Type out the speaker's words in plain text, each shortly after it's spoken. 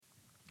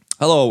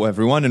Hello,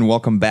 everyone, and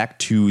welcome back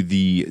to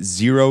the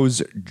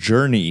Zero's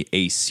Journey,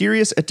 a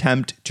serious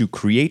attempt to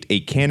create a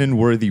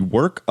canon-worthy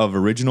work of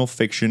original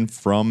fiction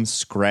from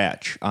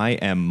scratch. I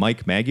am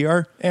Mike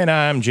Magyar. And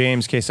I'm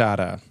James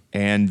Quesada.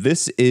 And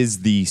this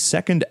is the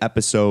second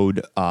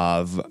episode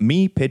of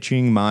me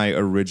pitching my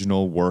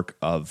original work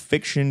of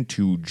fiction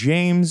to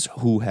James,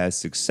 who has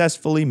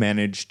successfully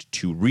managed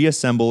to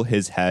reassemble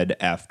his head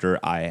after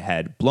I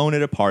had blown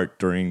it apart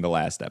during the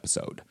last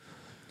episode.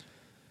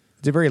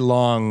 It's a very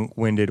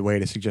long-winded way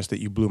to suggest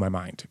that you blew my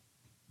mind.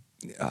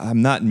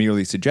 I'm not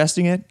merely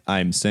suggesting it.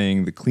 I'm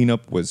saying the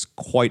cleanup was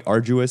quite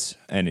arduous,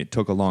 and it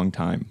took a long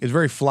time. It's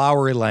very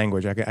flowery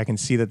language. I can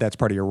see that that's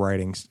part of your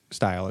writing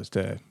style is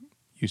to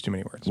use too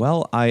many words.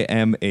 Well, I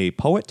am a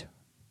poet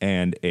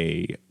and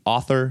a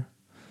author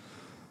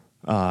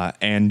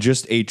and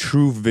just a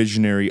true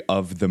visionary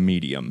of the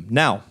medium.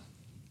 Now,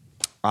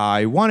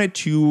 I wanted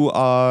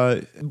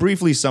to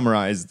briefly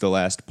summarize the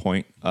last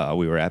point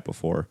we were at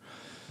before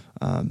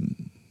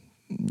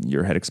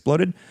your head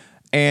exploded.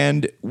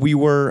 And we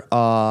were,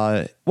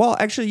 well,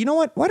 actually, you know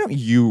what? Why don't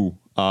you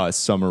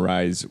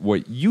summarize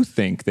what you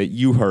think that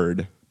you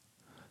heard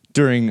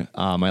during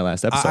my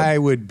last episode? I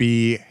would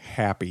be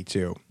happy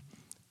to.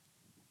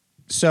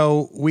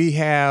 So we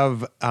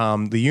have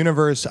the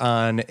universe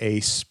on a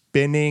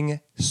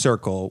spinning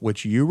circle,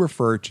 which you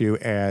refer to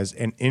as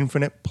an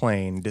infinite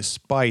plane,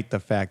 despite the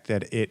fact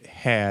that it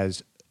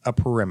has a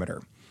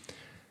perimeter.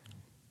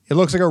 It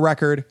looks like a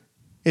record.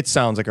 It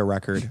sounds like a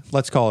record.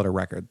 Let's call it a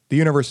record. The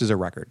universe is a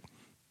record.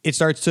 It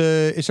starts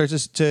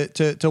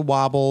to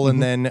wobble,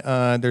 and then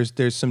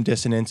there's some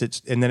dissonance.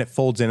 And then it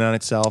folds in on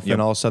itself, and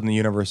all of a sudden the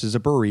universe is a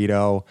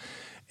burrito.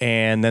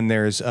 And then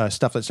there's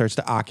stuff that starts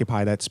to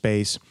occupy that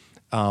space.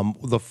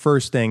 The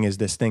first thing is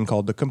this thing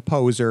called the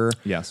composer,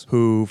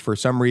 who for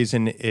some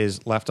reason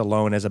is left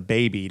alone as a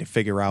baby to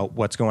figure out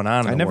what's going on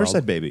in the world. I never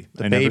said baby.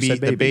 The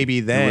baby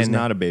then it was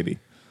not a baby.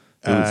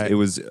 It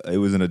was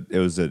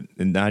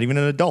not even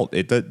an adult.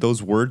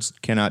 Those words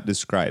cannot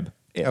describe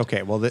it.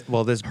 Okay, well,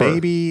 this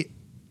baby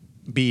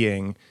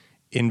being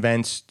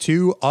invents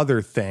two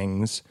other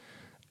things,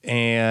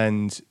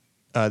 and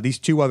these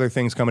two other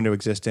things come into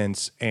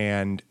existence,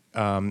 and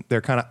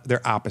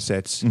they're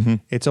opposites. Mm-hmm.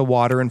 It's a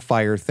water and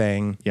fire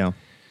thing. Yeah.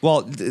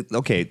 Well,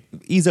 okay,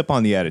 ease up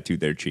on the attitude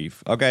there,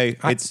 Chief. Okay,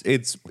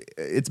 it's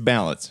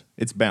balance.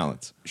 It's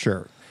balance.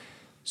 Sure.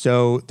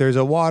 So there's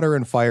a water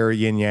and fire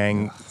yin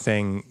yang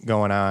thing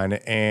going on,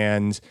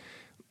 and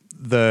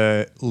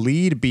the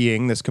lead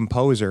being, this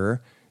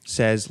composer,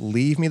 says,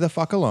 "Leave me the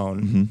fuck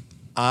alone. Mm-hmm.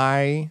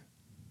 I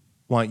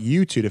want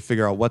you two to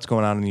figure out what's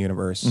going on in the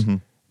universe. Mm-hmm.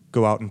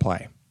 Go out and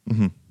play."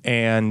 Mm-hmm.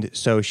 And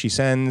so she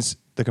sends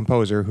the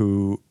composer,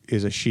 who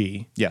is a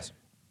she. Yes.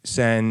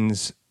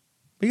 Sends.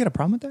 You got a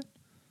problem with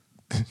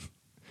that?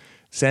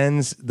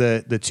 Sends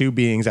the two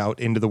beings out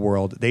into the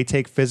world. They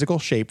take physical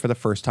shape for the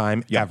first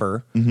time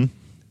ever. Mm-hmm.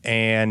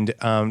 And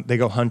they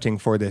go hunting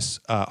for this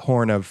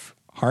horn of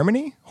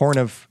harmony? Horn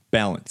of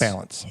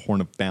balance. Horn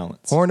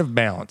of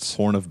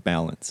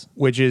balance.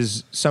 Which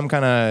is some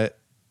kind of...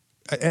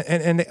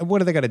 And what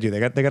do they got to do? They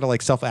got to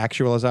like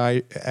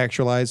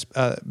self-actualize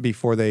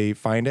before they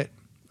find it?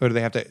 Or do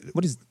they have to...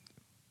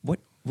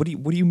 What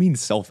do you mean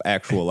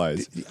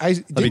self-actualize?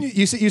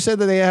 You said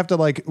that they have to,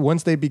 like,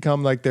 once they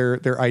become like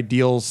their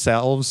ideal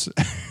selves,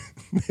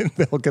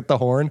 they'll get the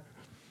horn?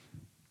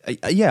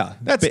 Yeah,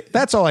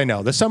 that's all I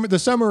know. The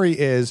summary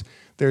is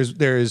there's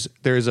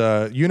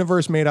a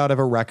universe made out of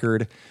a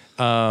record.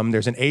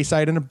 There's an A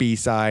side and a B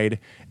side,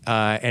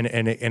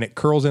 and it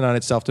curls in on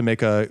itself to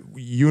make a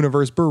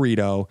universe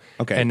burrito.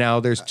 Okay, and now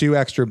there's two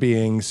extra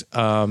beings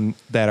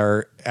that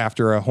are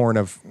after a horn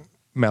of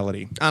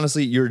melody.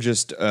 Honestly, you're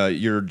just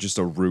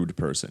a rude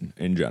person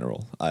in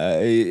general.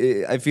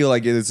 I feel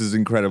like this is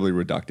incredibly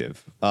reductive.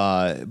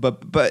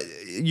 But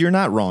you're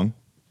not wrong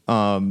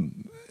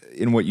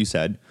in what you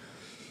said.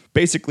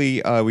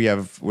 Basically,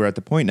 we're at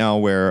the point now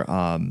where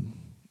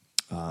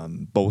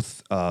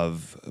both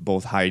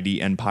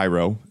Heidi and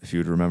Pyro, if you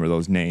would remember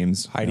those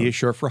names. Heidi is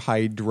short for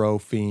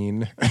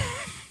hydrophene.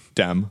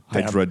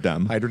 Hydra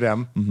dem.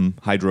 Mm-hmm.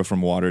 Hydra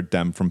from water,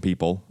 dem from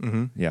people.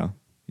 Mm-hmm. Yeah,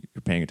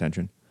 you're paying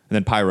attention. And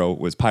then Pyro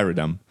was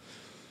pyrodem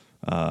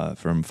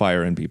from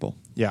fire and people.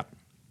 Yeah.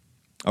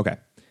 Okay.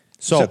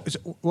 So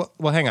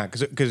well, hang on,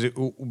 because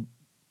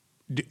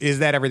is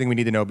that everything we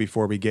need to know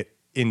before we get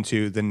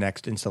into the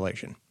next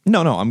installation?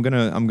 No, I'm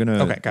gonna.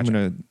 Okay,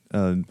 gotcha.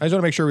 I just want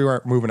to make sure we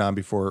weren't moving on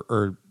before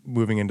or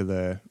moving into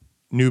the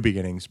new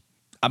beginnings.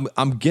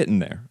 I'm getting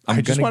there.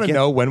 I just want to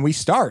know when we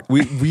start.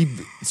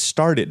 We've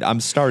started. I'm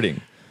starting.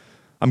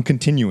 I'm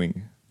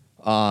continuing.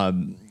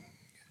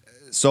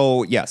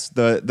 So yes,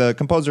 the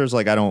composer is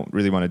like, I don't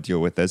really want to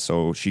deal with this.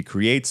 So she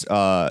creates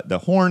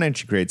the horn, and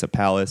she creates a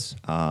palace,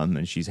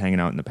 and she's hanging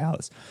out in the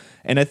palace.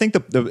 And I think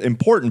the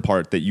important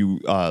part that you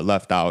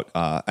left out,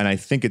 and I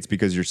think it's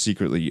because you're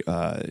secretly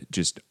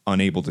just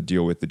unable to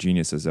deal with the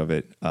geniuses of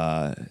it,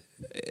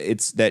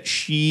 it's that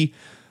she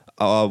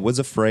was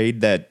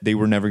afraid that they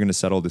were never going to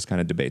settle this kind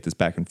of debate, this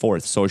back and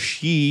forth. So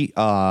she,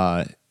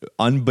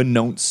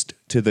 unbeknownst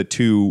to the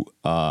two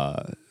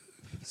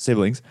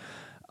siblings,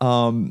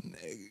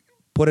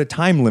 put a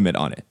time limit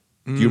on it.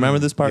 Do you remember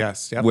this part?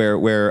 Yes. Yep.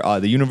 Where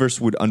the universe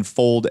would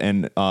unfold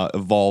and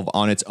evolve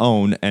on its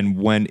own, and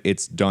when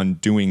it's done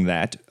doing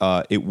that,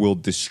 it will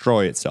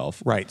destroy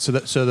itself. Right. So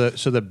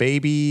the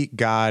baby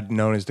god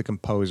known as the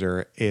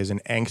composer is an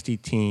angsty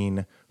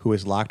teen who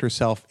has locked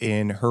herself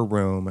in her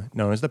room,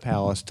 known as the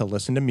palace, to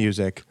listen to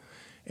music.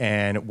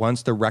 And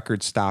once the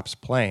record stops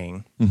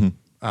playing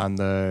on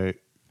the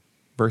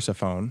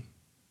Versaphone,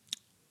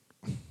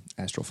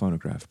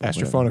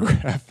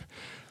 Astrophonograph,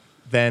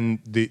 then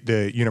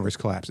the universe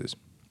collapses.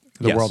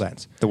 The world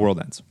ends. The world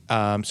ends.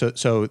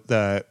 So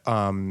the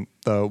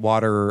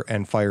water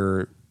and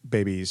fire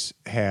babies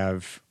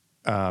have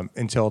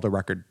until the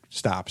record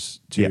stops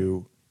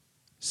to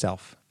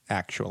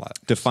self-actualize.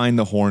 Define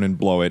the horn and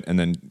blow it, and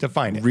then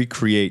Define it.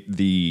 recreate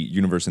the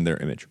universe in their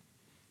image.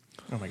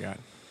 Oh my God.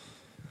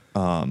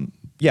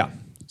 Yeah.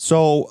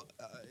 So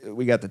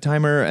we got the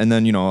timer, and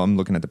then I'm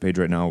looking at the page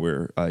right now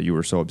where you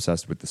were so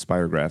obsessed with the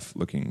spirograph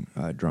looking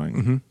drawing.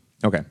 Mm-hmm.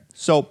 Okay.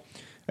 So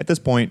at this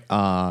point,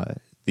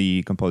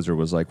 the composer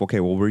was like, "Okay,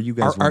 well, where you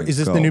guys? Is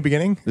this the new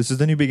beginning? This is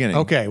the new beginning.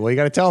 Okay. Well, you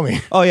got to tell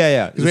me. Oh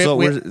yeah. This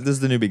This is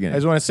the new beginning. I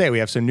just want to say we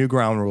have some new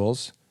ground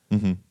rules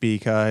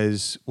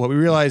because what we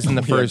realized in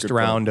the first good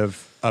round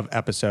of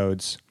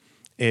episodes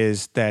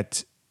is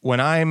that when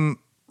I'm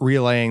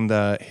relaying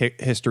the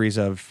histories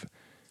of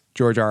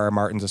George R.R.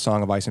 Martin's A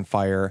Song of Ice and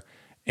Fire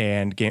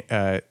and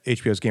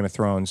HBO's Game of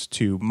Thrones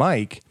to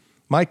Mike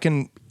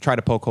can try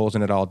to poke holes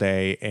in it all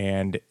day,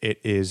 and it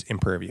is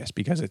impervious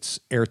because it's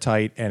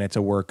airtight and it's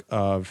a work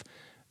of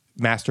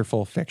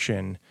masterful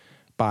fiction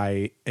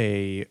by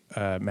a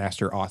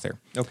master author.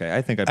 Okay,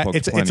 I think I poked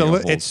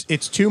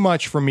It's too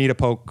much for me to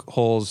poke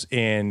holes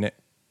in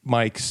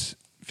Mike's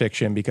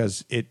fiction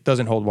because it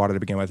doesn't hold water to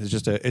begin with. It's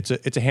just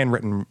it's a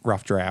handwritten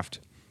rough draft,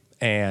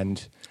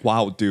 and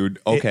wow, dude.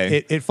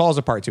 Okay, it falls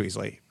apart too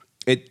easily.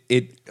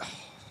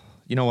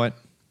 You know what?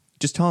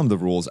 Just tell him the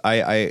rules. So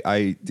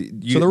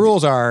the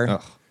rules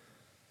are: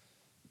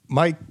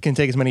 Mike can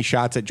take as many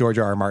shots at George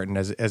R.R. Martin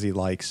as he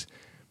likes,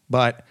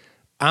 but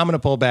I'm going to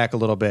pull back a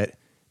little bit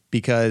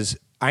because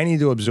I need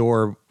to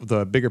absorb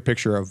the bigger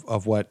picture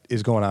of what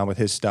is going on with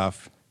his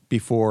stuff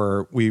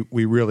before we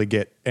really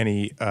get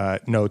any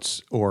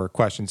notes or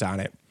questions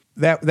on it.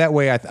 That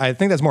way, I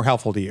think that's more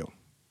helpful to you,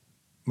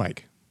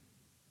 Mike.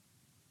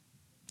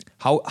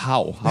 How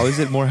is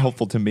it more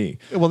helpful to me?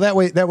 Well, that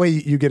way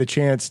you get a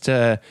chance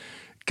to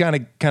kind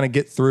of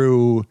get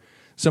through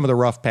some of the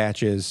rough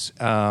patches.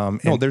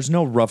 No, there's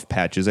no rough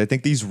patches. I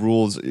think these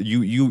rules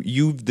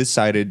you've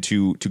decided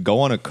to go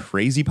on a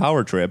crazy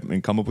power trip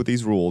and come up with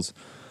these rules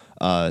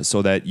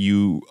so that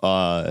you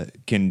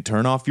can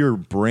turn off your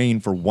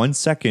brain for 1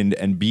 second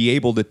and be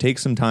able to take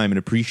some time and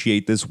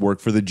appreciate this work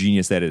for the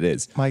genius that it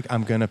is. Mike,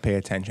 I'm going to pay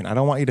attention. I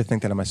don't want you to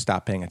think that I'm going to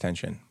stop paying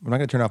attention. I'm not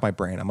going to turn off my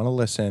brain. I'm going to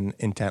listen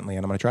intently,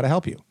 and I'm going to try to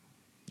help you.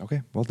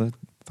 Okay, well,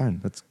 fine.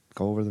 Let's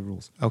go over the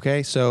rules.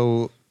 Okay,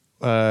 so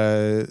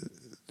really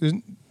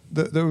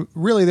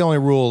the only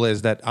rule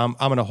is that I'm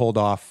going to hold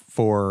off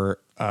for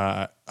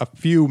a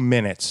few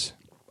minutes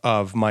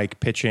of Mike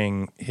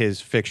pitching his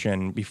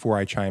fiction before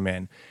I chime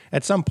in.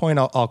 At some point,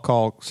 I'll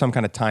call some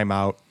kind of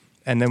timeout,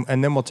 and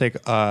then we'll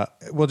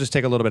just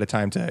take a little bit of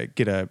time to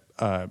get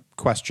a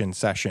question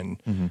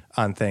session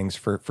on things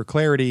for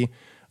clarity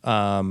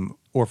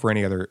or for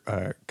any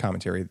other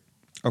commentary.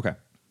 Okay, are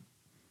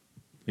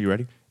you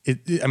ready?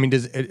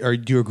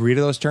 Do you agree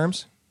to those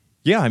terms?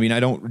 Yeah, I mean,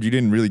 you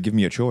didn't really give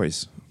me a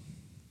choice.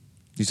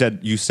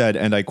 You said,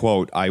 and I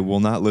quote, "I will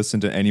not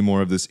listen to any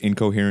more of this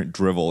incoherent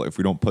drivel if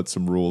we don't put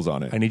some rules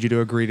on it." I need you to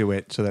agree to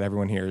it so that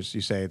everyone hears you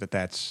say that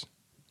that's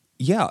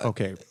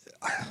okay.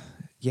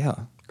 Yeah.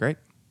 Great.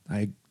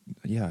 I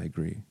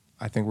agree.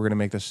 I think we're going to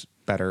make this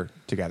better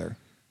together.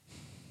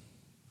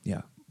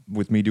 Yeah.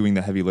 With me doing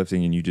the heavy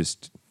lifting and you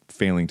just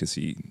failing to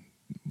see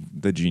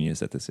the genius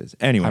that this is.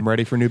 Anyway. I'm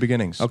ready for new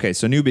beginnings. Okay,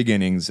 so new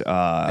beginnings.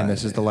 And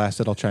this is the last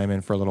that I'll chime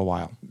in for a little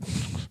while.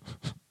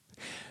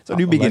 So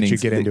new beginnings. I'll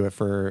let you get into it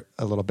for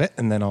a little bit,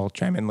 and then I'll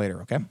chime in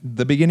later, okay?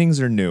 The beginnings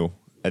are new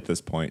at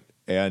this point.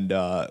 And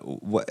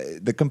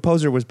the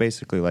composer was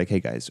basically like,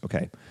 hey, guys,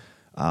 okay,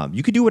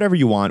 you could do whatever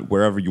you want,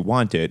 wherever you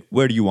want it.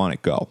 Where do you want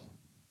it go?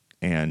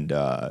 And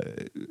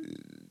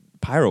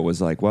Pyro was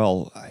like,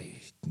 well,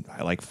 I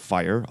like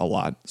fire a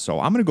lot, so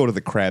I'm going to go to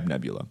the Crab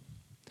Nebula.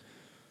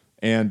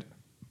 And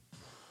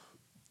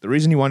the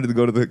reason he wanted to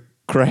go to the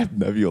Crab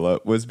Nebula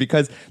was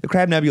because the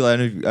Crab Nebula, I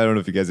don't know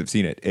if you guys have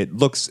seen it, it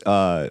looks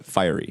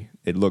fiery.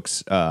 It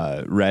looks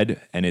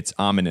red, and it's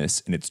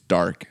ominous, and it's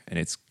dark, and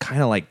it's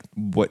kind of like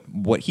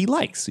what he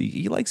likes.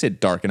 He likes it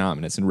dark and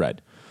ominous and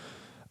red.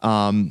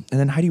 And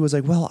then Heidi was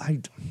like, well,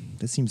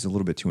 this seems a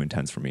little bit too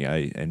intense for me.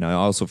 And I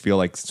also feel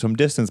like some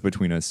distance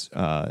between us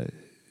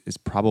is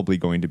probably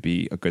going to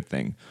be a good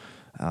thing.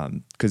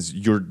 Because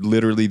you're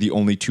literally the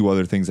only two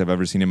other things I've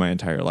ever seen in my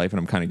entire life, and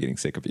I'm kind of getting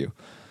sick of you.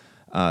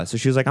 So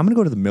she was like, I'm going to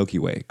go to the Milky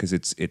Way because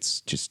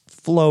it's just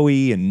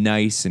flowy and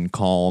nice and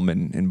calm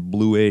and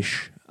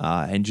bluish.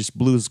 And just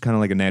blue is kind of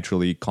like a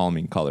naturally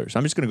calming color. So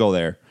I'm just going to go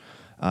there.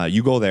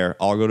 You go there.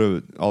 I'll go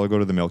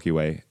to the Milky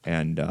Way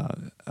and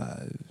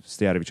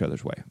stay out of each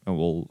other's way, and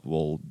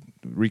we'll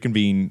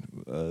reconvene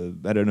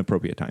at an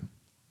appropriate time.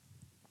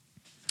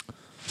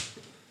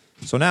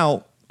 So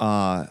now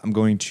I'm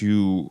going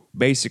to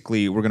we're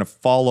going to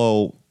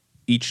follow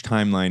each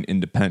timeline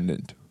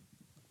independent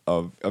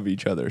of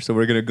each other. So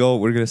we're going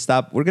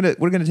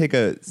to take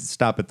a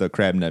stop at the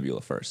Crab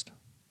Nebula first.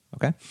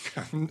 Okay.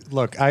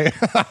 Look,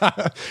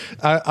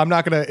 I'm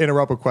not going to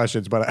interrupt with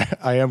questions, but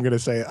I am going to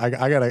say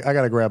I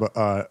gotta grab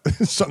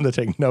something to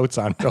take notes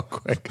on real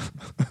quick.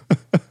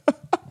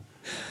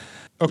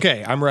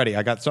 Okay, I'm ready.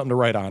 I got something to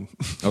write on.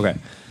 Okay.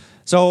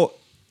 So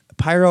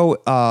Pyro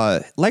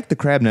liked the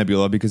Crab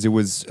Nebula because it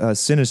was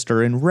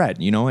sinister and red,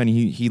 and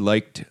he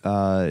liked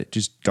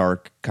just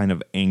dark, kind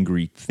of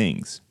angry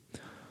things.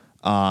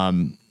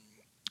 And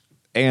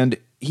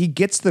he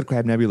gets to the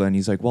Crab Nebula and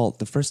he's like, well,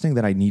 the first thing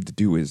that I need to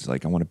do is I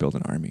want to build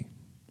an army,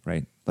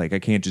 right? I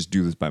can't just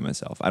do this by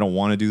myself. I don't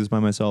want to do this by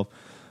myself.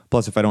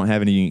 Plus, if I don't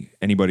have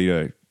anybody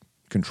to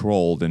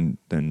control, then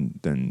I'm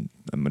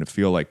going to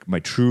feel like my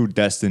true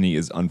destiny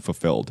is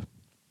unfulfilled.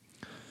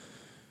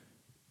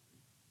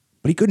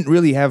 But he couldn't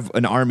really have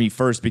an army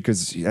first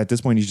because at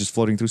this point he's just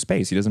floating through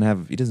space. He doesn't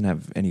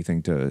have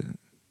anything to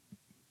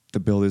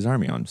build his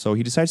army on. So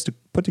he decides to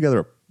put together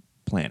a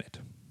planet.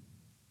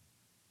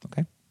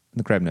 Okay? In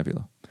the Crab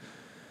Nebula.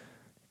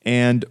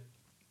 And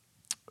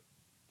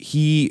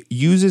he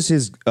uses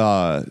his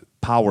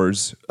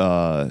powers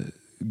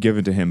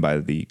given to him by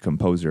the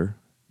composer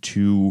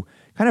to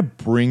kind of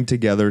bring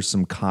together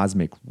some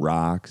cosmic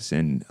rocks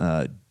and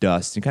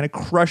dust and kind of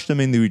crush them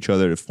into each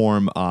other to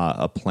form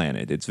a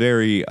planet. It's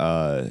very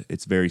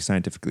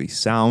scientifically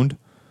sound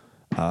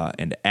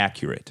and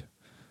accurate.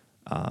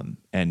 And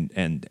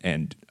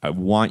I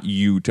want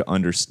you to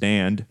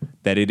understand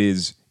that it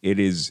is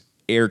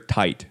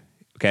airtight.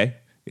 Okay,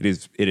 it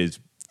is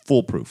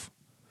foolproof.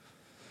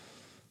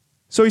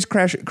 So he's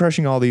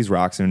crushing all these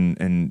rocks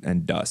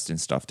and dust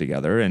and stuff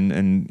together,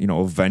 and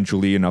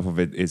eventually enough of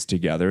it is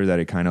together that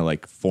it kind of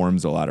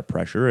forms a lot of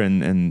pressure,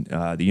 and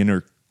the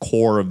inner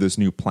core of this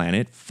new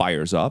planet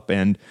fires up,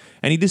 and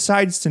he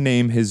decides to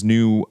name his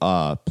new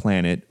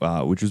planet,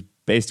 which is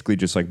basically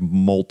just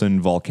molten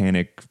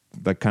volcanic,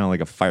 kind of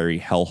like a fiery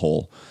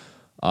hellhole.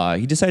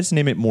 He decides to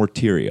name it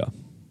Morteria.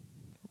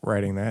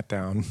 Writing that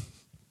down.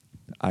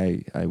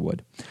 I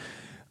would.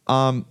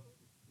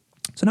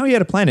 So now he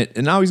had a planet,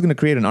 and now he's going to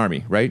create an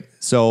army, right?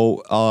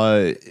 So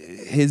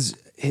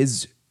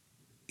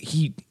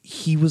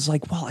he was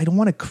like, well, I don't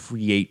want to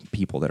create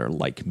people that are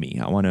like me.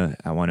 I want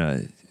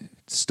to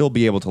still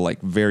be able to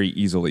very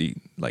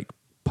easily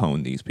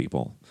pwn these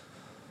people.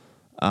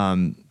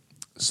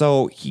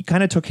 So he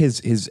kind of took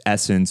his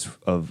essence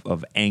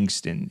of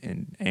angst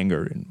and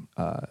anger, and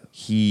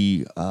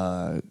he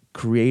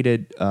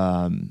created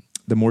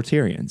the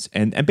Morterians,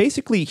 and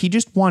basically he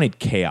just wanted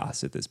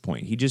chaos at this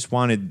point. He just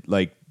wanted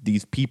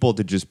these people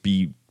to just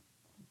be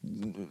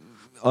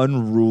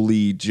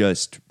unruly,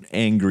 just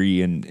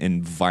angry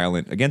and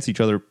violent against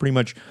each other pretty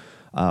much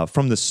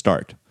from the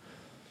start.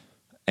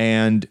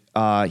 And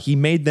he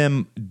made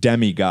them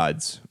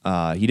demigods.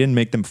 He didn't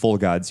make them full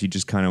gods. He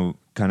just kind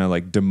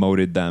of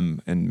demoted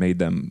them and made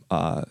them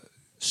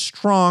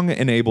strong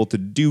and able to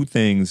do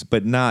things,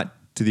 but not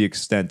to the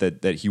extent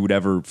that he would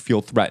ever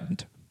feel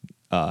threatened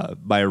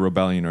by a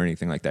rebellion or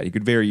anything like that. He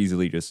could very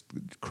easily just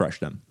crush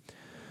them.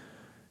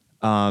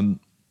 And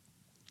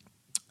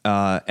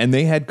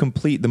they had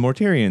the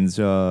Morterians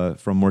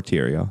from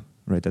Morteria,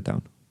 write that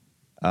down,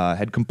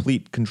 had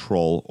complete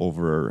control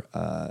over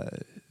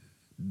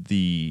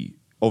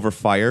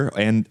fire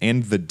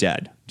and the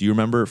dead. Do you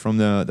remember from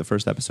the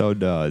first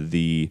episode,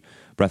 the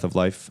breath of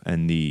life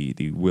and the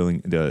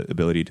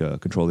ability to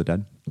control the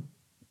dead?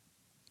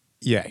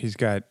 Yeah, he's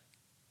got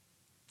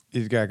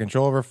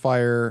control over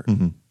fire,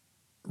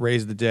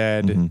 raise the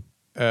dead,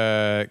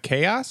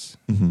 chaos.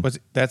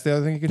 That's the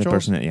other thing he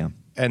controls? Impersonate, yeah.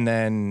 And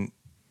then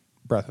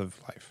breath of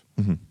life.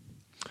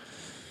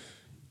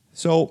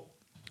 So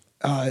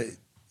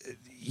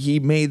he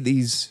made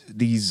these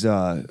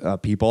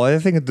people. I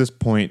think at this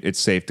point it's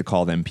safe to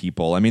call them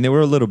people. I mean, they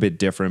were a little bit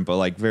different,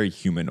 but very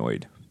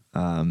humanoid.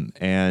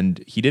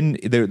 And he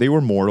didn't. They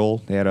were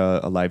mortal. They had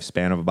a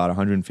lifespan of about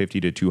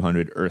 150 to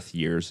 200 Earth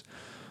years.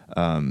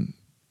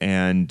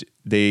 And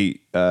they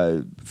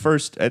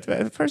first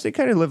they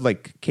kind of lived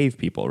like cave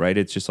people, right?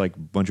 It's just a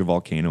bunch of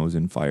volcanoes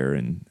and fire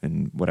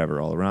and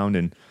whatever all around,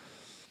 and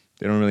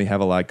they don't really have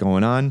a lot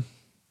going on.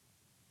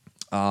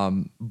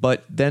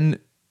 But then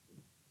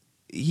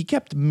he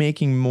kept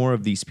making more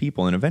of these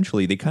people, and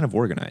eventually they kind of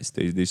organized.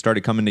 They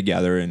started coming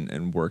together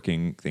and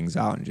working things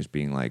out and just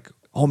being like,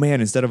 oh man,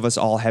 instead of us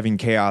all having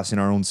chaos in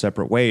our own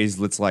separate ways,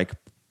 let's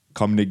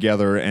come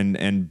together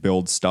and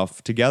build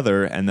stuff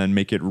together and then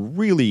make it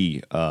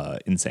really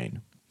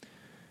insane.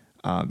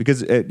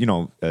 Because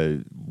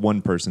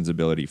one person's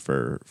ability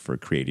for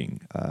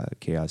creating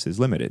chaos is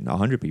limited.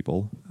 100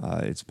 people,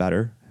 it's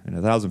better, and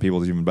 1,000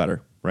 people is even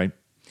better, right?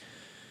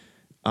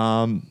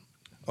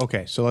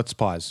 Okay, so let's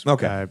pause.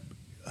 Okay.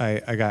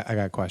 I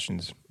got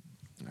questions.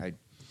 I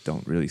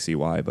don't really see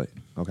why, but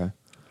Okay.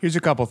 Here's a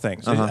couple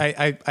things.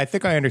 I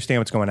think I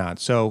understand what's going on.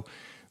 So,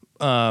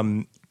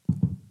 Heidi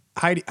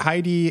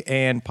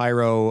and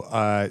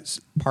Pyro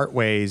part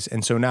ways,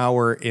 and so now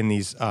we're in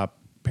these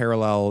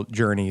parallel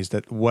journeys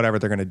that whatever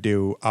they're going to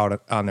do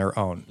out on their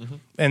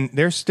own, and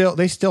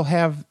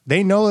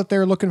they know that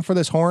they're looking for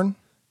this horn.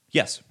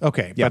 Yes.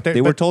 Okay. Yeah.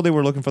 They were told they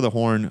were looking for the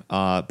horn,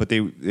 but they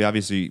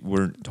obviously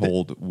weren't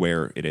told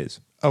where it is.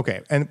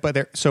 Okay.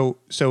 So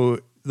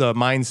the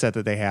mindset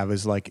that they have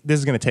is like, this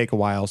is going to take a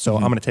while, so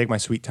I'm going to take my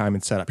sweet time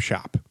and set up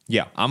shop.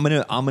 Yeah. I'm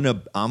going to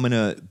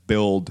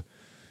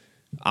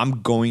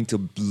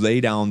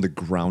lay down the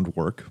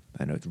groundwork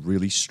and a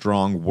really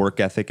strong work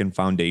ethic and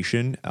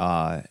foundation.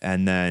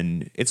 And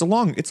then it's a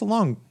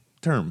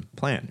long-term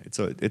plan.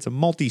 It's a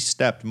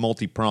multi-step,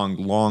 multi-pronged,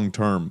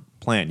 long-term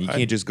plan. You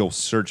can't just go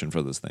searching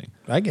for this thing.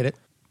 I get it.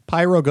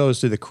 Pyro goes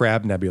to the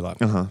Crab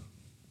Nebula.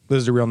 This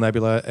is a real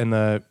nebula in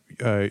the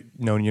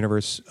known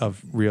universe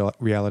of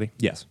reality?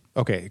 Yes.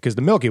 Okay, because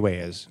the Milky Way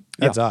is.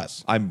 That's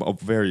us. I'm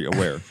very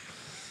aware.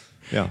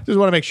 Yeah. Just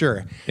want to make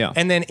sure. Yeah.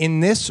 And then in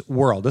this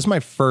world, this is my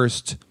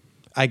first,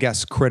 I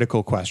guess,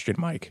 critical question,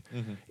 Mike.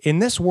 In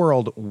this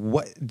world,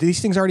 what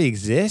these things already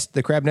exist?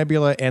 The Crab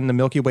Nebula and the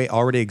Milky Way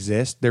already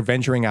exist. They're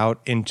venturing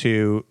out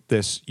into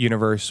this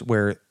universe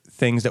where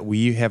things that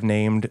we have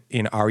named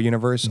in our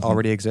universe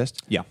already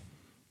exist? Yeah.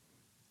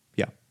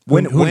 Yeah.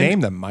 Who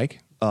named them, Mike?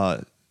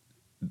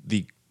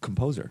 The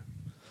composer.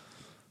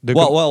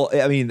 Well,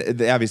 I mean,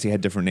 they obviously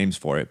had different names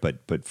for it,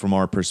 but from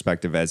our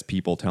perspective as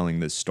people telling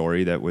this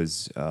story, that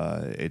was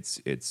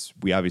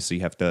we obviously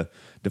have to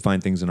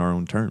define things in our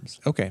own terms.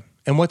 Okay.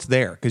 And what's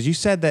there? Because you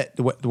said that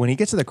when he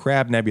gets to the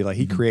Crab Nebula,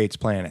 he creates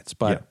planets.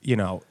 But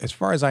as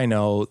far as I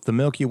know, the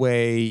Milky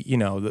Way,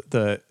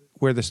 the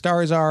where the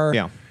stars are,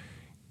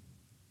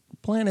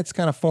 planets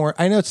kind of foreign.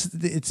 I know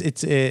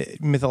it's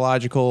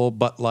mythological,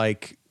 but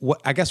like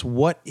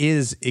what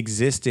is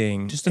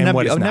existing? Just and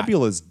what is a not?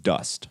 nebula is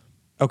dust.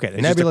 Okay, the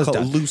It's nebula is just a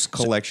dust. loose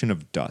collection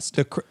of dust.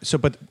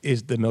 But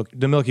is the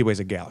Milky Way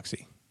is a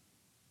galaxy?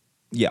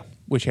 Yeah.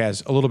 Which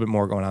has a little bit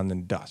more going on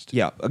than dust.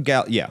 Yeah.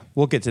 Yeah.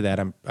 We'll get to that,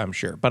 I'm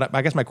sure. But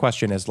I guess my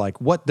question is like,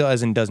 what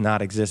does and does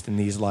not exist in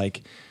these?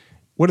 Like,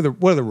 what are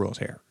the rules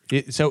here?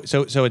 So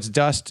it's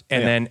dust,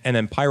 and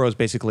then Pyro's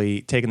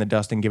basically taking the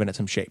dust and giving it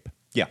some shape.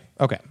 Yeah.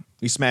 Okay.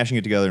 He's smashing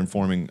it together and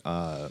forming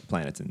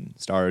planets and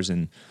stars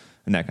and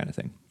that kind of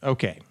thing.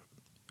 Okay.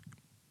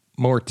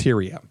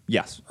 Morteria.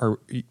 Yes. Or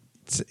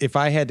if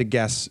I had to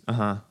guess,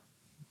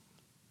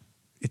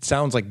 it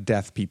sounds like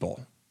death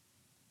people.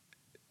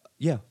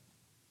 Yeah.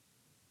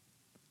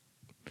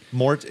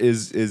 Mort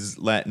is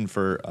Latin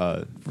for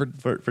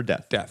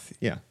death. Death.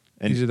 Yeah.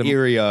 And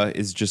iria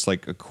is just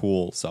like a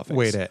cool suffix.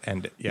 Way to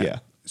end it. Yeah.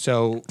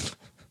 So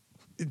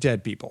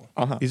dead people.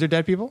 These are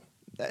dead people?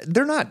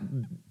 They're not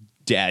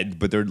dead,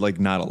 but they're like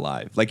not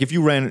alive. Like if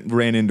you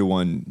ran into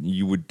one,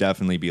 you would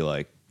definitely be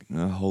like,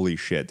 oh, holy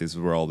shit, this is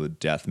where all the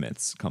death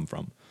myths come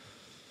from.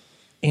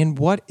 And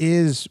what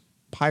is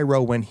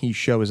Pyro when he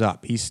shows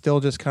up? He's still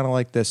just kind of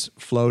like this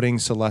floating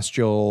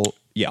celestial.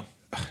 Yeah.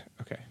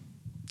 Okay.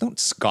 Don't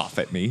scoff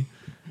at me.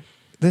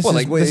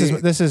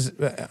 This is.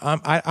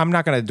 I'm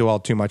not going to dwell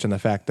too much on the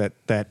fact that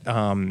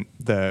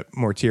the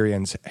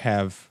Morterians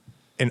have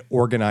an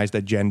organized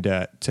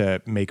agenda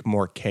to make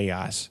more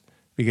chaos,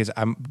 because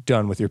I'm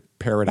done with your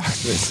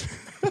paradoxes.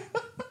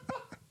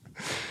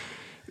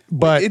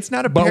 But it's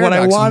not a but paradox.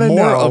 What I want to more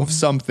know of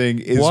something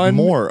is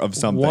more of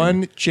something.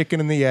 One chicken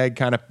and the egg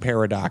kind of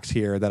paradox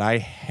here that I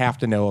have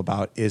to know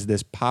about is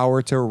this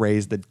power to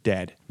raise the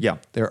dead. Yeah.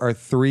 There are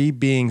three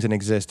beings in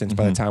existence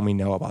by the time we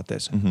know about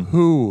this.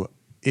 Who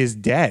is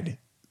dead?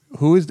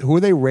 Who are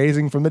they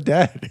raising from the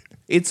dead?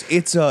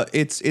 It's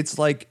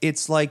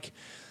like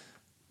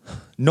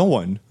no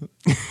one.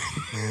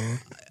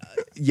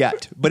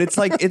 Yet, but it's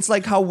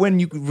like how when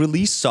you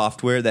release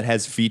software that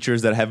has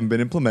features that haven't been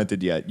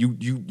implemented yet,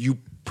 you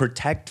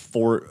protect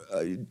for.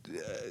 I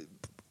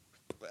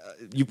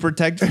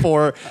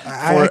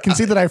can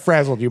see that I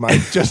frazzled you,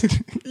 Mike. Just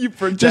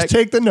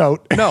take the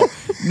note. No.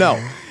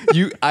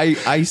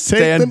 I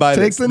stand by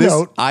this. Take the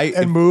note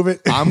and move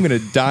it. I'm gonna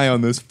die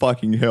on this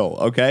fucking hill.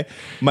 Okay.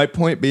 My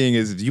point being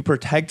is you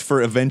protect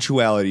for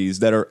eventualities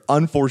that are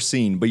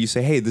unforeseen, but you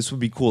say, hey, this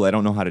would be cool. I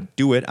don't know how to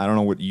do it. I don't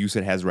know what use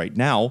it has right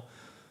now.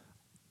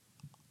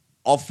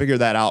 I'll figure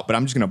that out, but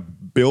I'm just going to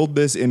build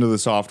this into the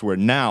software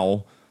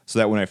now so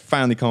that when I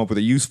finally come up with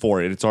a use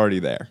for it, it's already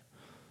there.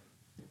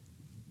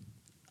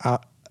 I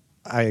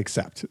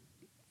accept.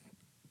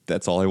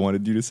 That's all I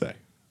wanted you to say.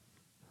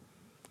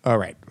 All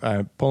right.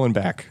 Pulling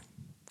back.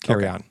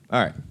 Carry on.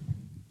 All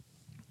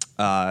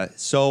right.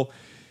 So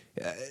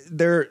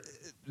they're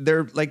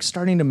like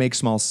starting to make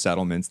small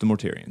settlements. The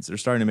Morterians, they're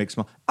starting to make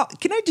small.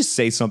 Can I just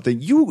say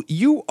something?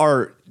 You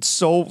are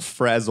so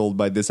frazzled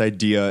by this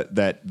idea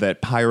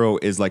that Pyro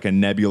is like a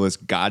nebulous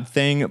god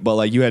thing, but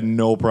like you had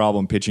no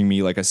problem pitching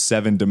me like a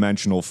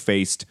 7-dimensional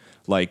faced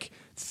like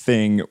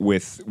thing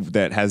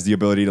that has the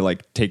ability to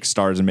like take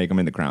stars and make them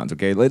into crowns.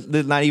 Okay,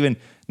 not even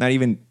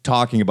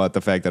talking about the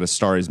fact that a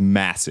star is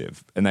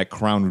massive and that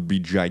crown would be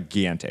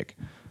gigantic,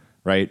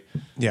 right?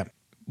 Yeah.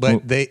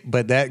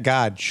 But that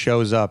God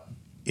shows up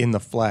in the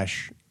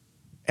flesh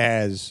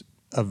as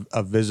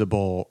a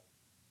visible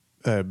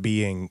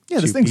being. Yeah,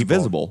 this to thing's people.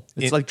 visible.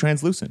 It's like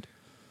translucent.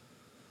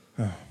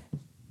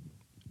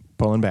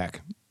 Pulling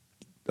back.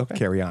 Okay.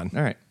 Carry on.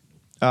 All right.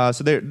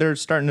 So they're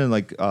starting to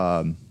like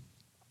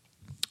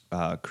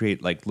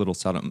create like little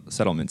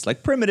settlements,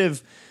 like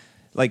primitive,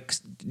 like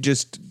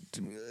just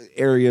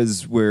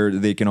areas where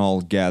they can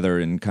all gather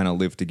and kind of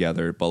live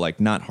together, but like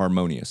not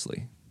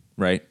harmoniously,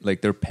 right?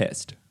 Like they're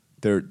pissed.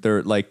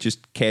 They're like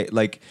just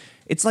like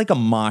it's like a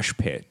mosh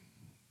pit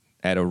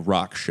at a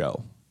rock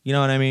show. You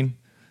know what I mean?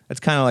 That's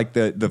kind of like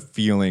the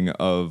feeling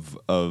of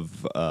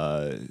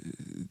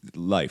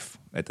life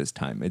at this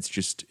time. It's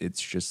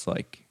just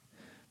like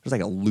there's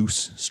like a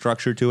loose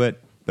structure to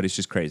it, but it's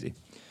just crazy.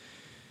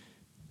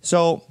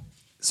 So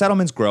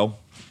settlements grow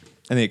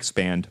and they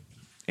expand,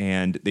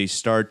 and they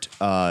start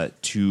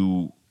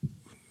to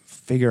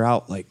figure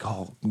out like,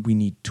 oh, we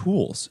need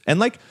tools. And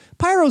like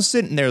Pyro's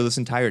sitting there this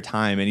entire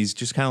time, and he's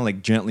just kind of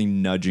like gently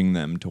nudging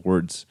them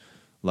towards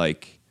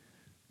like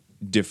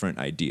different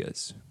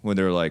ideas. When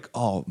they're like,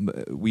 oh,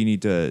 we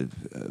need to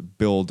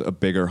build a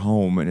bigger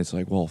home, and it's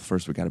like, well,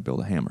 first we got to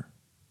build a hammer,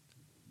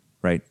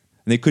 right?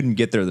 And they couldn't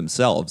get there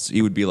themselves.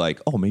 He would be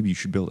like, oh, maybe you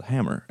should build a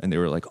hammer. And they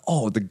were like,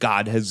 oh, the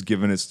God has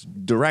given us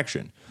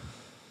direction.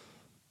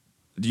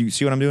 Do you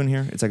see what I'm doing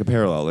here? It's like a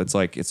parallel. It's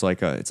like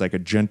a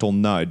gentle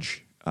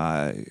nudge.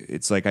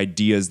 It's like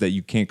ideas that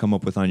you can't come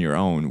up with on your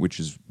own, which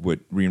is what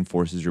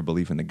reinforces your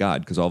belief in the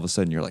God. Because all of a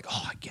sudden you're like,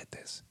 oh, I get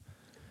this.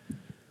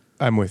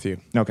 I'm with you.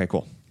 Okay,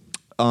 cool.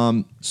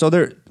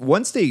 So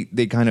once they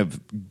kind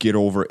of get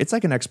over, it's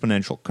like an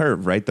exponential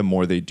curve, right? The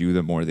more they do,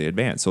 the more they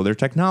advance. So their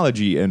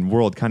technology and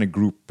world kind of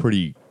grew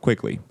pretty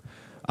quickly.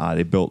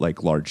 They built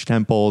like large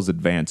temples,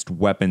 advanced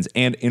weapons,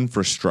 and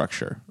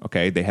infrastructure.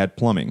 Okay, they had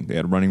plumbing, they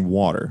had running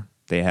water,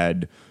 they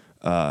had.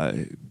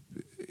 I'm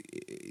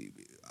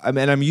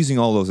using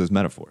all those as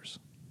metaphors.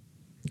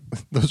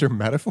 Those are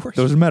metaphors?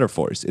 Those are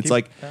metaphors. It's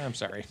I'm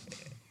sorry.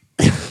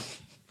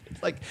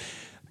 like.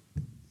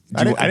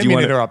 I didn't mean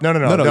to interrupt. No.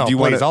 Do you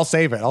please, I'll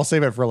save it. I'll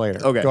save it for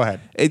later. Okay, go ahead.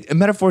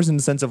 Metaphors in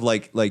the sense of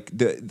like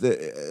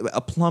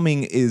a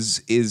plumbing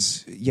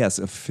is yes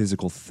a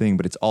physical thing,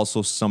 but it's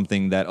also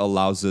something that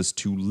allows us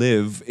to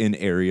live in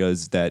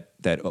areas that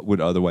would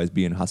otherwise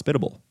be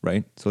inhospitable,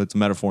 right? So it's a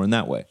metaphor in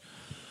that way.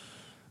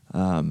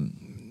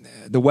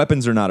 The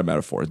weapons are not a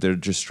metaphor; they're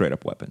just straight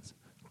up weapons,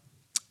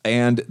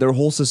 and their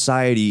whole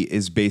society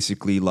is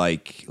basically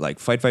like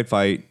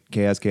fight,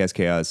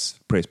 chaos,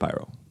 praise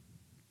Pyro.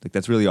 Like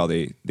that's really all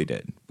they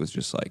did was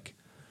just like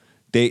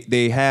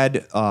they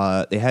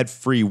had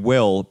free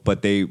will,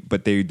 but they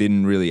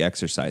didn't really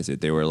exercise it.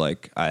 They were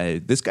like,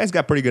 this guy's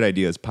got pretty good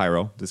ideas,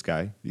 Pyro.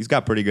 He's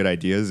got pretty good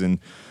ideas, and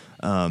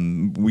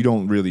we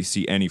don't really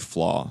see any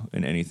flaw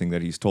in anything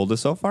that he's told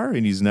us so far,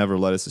 and he's never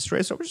led us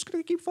astray. So we're just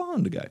gonna keep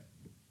following the guy.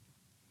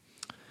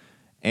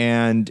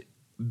 And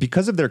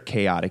because of their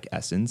chaotic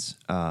essence,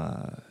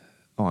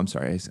 I'm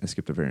sorry, I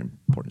skipped a very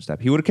important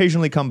step. He would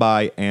occasionally come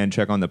by and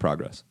check on the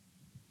progress.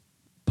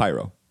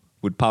 Pyro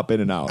would pop in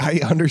and out. I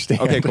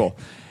understand. Okay, cool.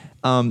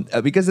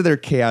 Because of their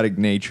chaotic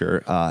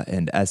nature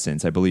and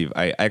essence, I believe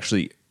I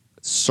actually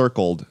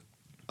circled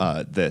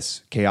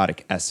this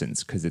chaotic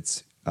essence because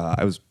it's.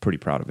 I was pretty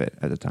proud of it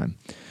at the time.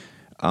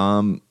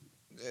 The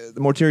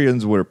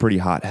Mortarians were pretty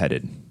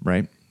hot-headed,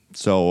 right?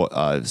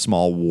 So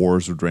small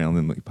wars would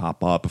randomly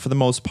pop up, but for the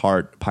most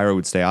part, Pyro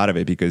would stay out of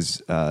it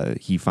because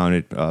he found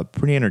it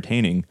pretty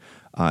entertaining.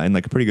 And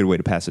like a pretty good way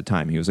to pass the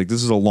time. He was like,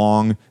 it's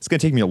going to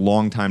take me a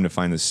long time to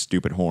find this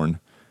stupid horn.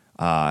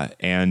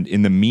 And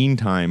in the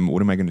meantime,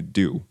 what am I going to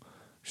do?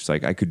 She's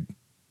like, I could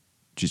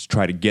just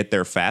try to get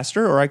there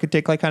faster, or I could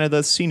take like kind of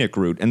the scenic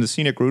route. And the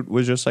scenic route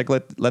was just like,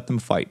 let them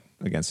fight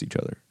against each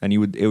other. And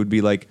it would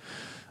be like,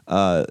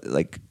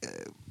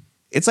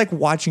 it's like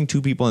watching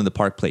two people in the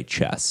park play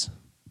chess.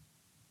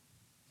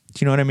 Do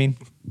you know what I mean?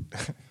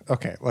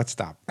 Okay, let's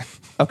stop.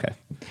 Okay.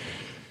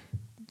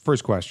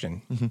 First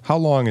question: How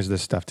long is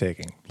this stuff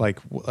taking? Like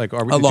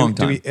are we a long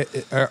time?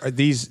 Are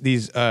these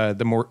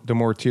the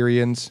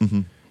Mortarians?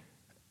 Mm-hmm.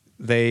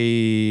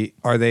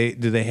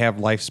 Do they have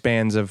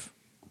lifespans of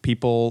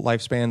people?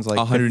 Lifespans like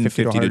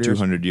 150 to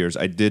 200 years.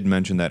 I did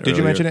mention that. Did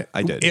earlier. You mention it?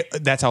 I did.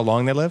 That's how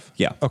long they live.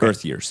 Yeah. Okay.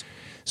 Earth years.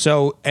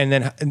 So and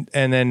then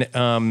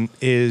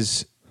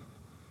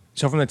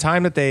so from the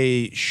time that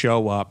they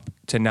show up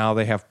to now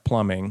they have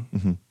plumbing.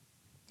 Mm-hmm.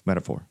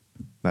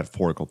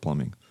 Metaphorical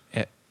plumbing.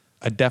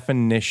 A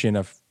definition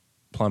of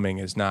plumbing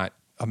is not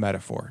a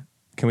metaphor.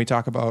 Can we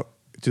talk about,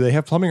 do they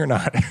have plumbing or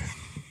not?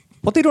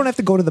 Well, they don't have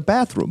to go to the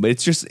bathroom, but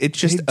it's just they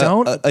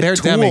don't. They're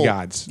tool.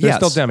 Demigods. They're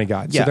still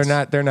demigods. Yes.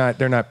 So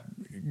they're not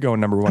going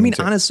number one. I mean,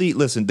 honestly,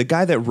 listen, the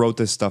guy that wrote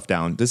this stuff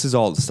down, this is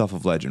all stuff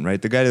of legend, right?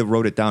 The guy that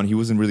wrote it down, he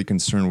wasn't really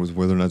concerned with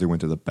whether or not they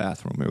went to the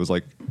bathroom. It was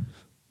like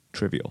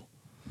trivial.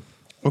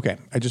 Okay,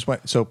 I just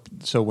went. So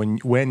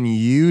when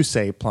you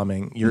say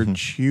plumbing, you're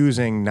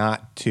choosing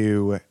not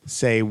to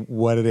say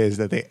what it is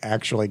that they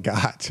actually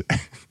got.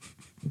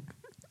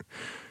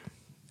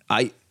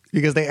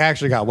 because they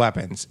actually got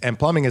weapons, and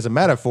plumbing is a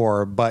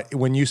metaphor. But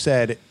when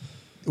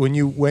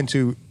you went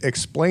to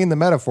explain the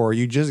metaphor,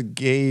 you just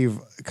gave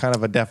kind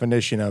of a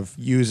definition of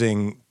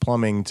using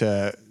plumbing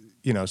to,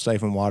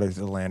 siphon water to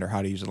the land or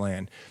how to use the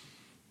land.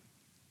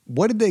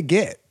 What did they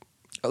get?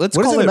 Let's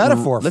What call is it a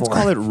metaphor Let's for?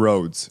 call it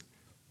roads.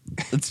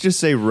 Let's just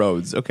say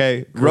roads,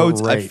 okay?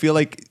 Roads. I Great.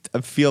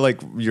 feel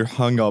like you're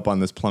hung up on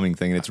this plumbing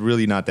thing, and it's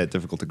really not that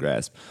difficult to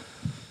grasp.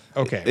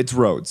 Okay, It's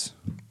roads.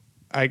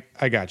 I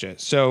gotcha.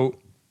 So,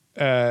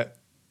 and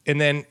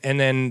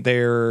then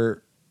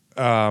they're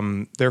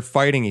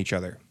fighting each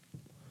other.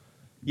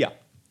 Yeah.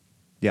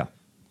 Yeah.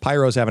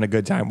 Pyro's having a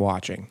good time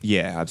watching.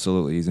 Yeah,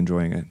 absolutely. He's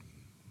enjoying it.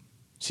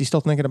 Is he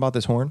still thinking about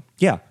this horn?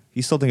 Yeah.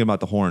 He's still thinking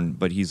about the horn,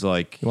 but he's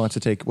like, He wants to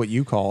take what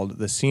you called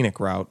the scenic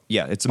route.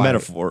 yeah, it's a By-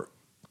 metaphor.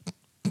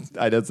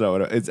 That's not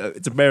what it's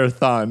a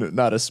marathon,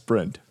 not a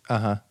sprint.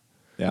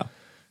 Yeah.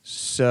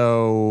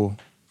 So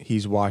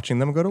he's watching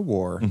them go to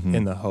war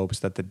in the hopes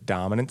that the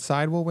dominant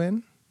side will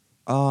win.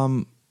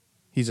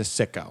 He's a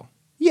sicko.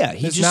 Yeah,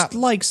 he It's just not-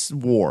 likes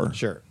war.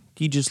 Sure.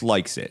 He just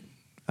likes it.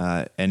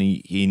 And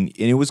and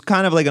it was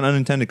kind of like an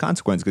unintended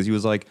consequence because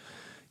he's like,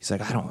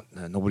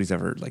 nobody's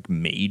ever like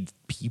made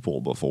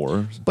people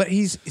before. But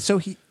he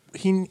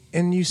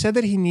and you said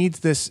that he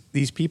needs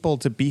these people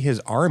to be his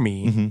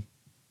army,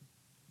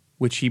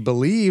 which he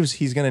believes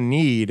he's going to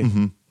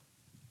need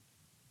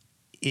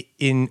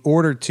in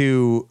order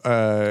to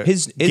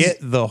get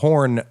the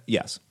horn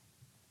Yes.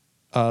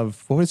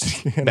 of what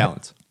was it?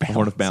 Balance. The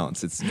horn of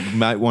balance. You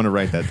might want to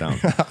write that down.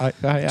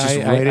 Just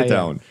Write it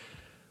down.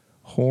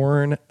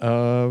 Horn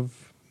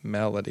of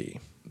melody.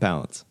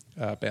 Balance.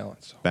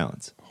 Balance.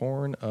 Balance.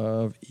 Horn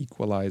of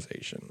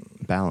equalization.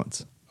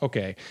 Balance.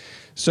 Okay.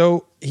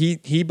 So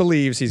he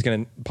believes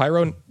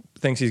Pyro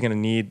thinks he's gonna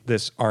need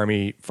this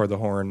army for the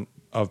horn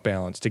of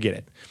balance to get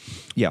it.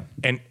 Yeah.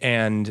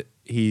 And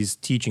he's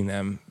teaching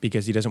them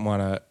because he doesn't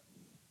want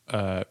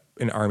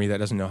an army that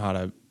doesn't know how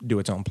to do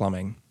its own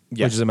plumbing,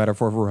 Yes. which is a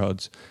metaphor for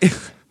roads.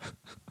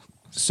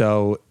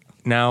 So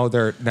now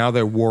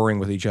they're warring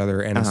with each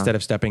other, and instead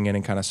of stepping in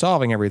and kind of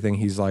solving everything,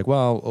 he's like,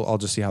 "Well, I'll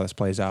just see how this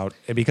plays out,"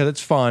 because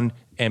it's fun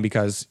and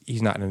because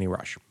he's not in any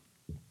rush.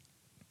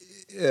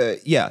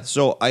 Yeah.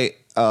 So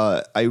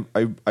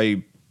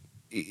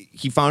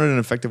he found an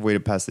effective way to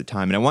pass the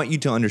time, and I want you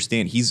to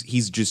understand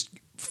he's just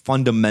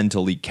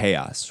fundamentally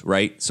chaos,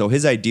 right? So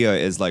his idea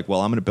is like,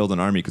 well, I'm going to build an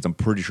army because I'm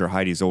pretty sure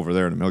Heidi's over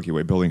there in the Milky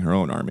Way building her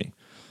own army.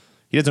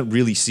 He doesn't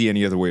really see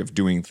any other way of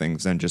doing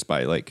things than just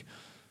by like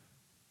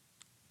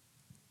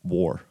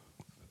war.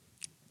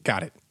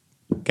 Got it.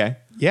 Okay.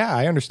 Yeah,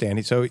 I understand.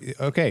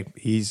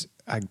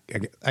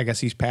 I guess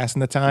he's passing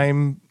the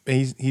time.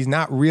 He's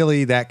not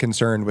really that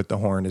concerned with the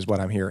horn, is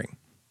what I'm hearing.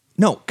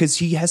 No, because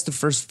he has to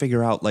first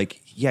figure out,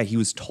 like, yeah, he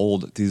was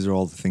told these are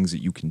all the things that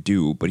you can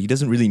do, but he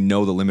doesn't really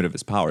know the limit of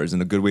his powers.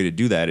 And a good way to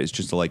do that is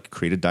just to like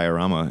create a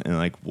diorama and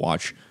like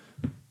watch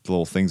the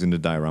little things in the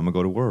diorama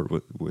go to war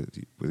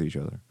with each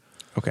other.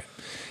 Okay.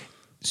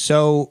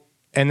 So,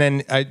 and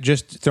then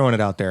just throwing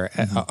it out there,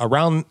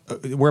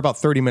 we're about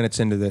 30 minutes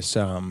into this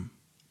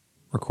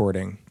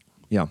recording.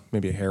 Yeah.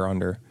 Maybe a hair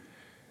under.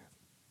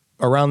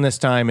 Around this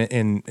time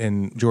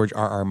in George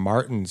R.R.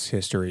 Martin's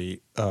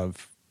history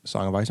of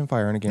Song of Ice and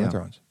Fire and A Game of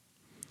Thrones,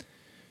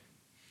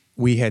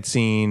 we had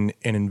seen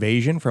an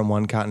invasion from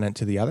one continent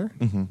to the other,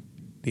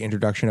 the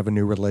introduction of a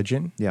new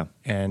religion,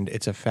 and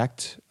its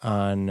effect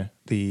on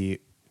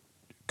the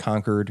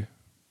conquered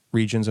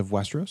regions of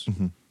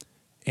Westeros.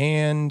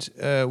 And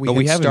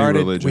we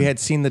had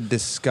seen the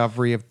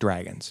discovery of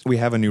dragons. We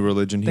have a new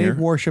religion They here.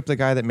 worship the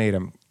guy that made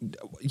them.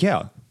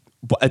 Yeah.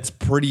 But that's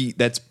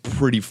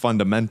pretty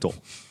fundamental.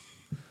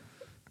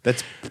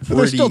 That's pretty...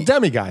 They're still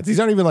demigods. These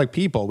aren't even like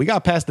people. We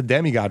got past the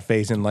demigod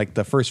phase in like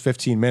the first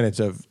 15 minutes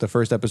of the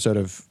first episode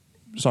of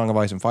Song of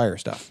Ice and Fire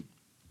stuff.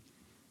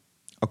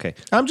 Okay.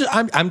 That's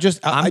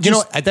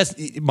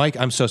Mike.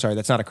 I'm so sorry.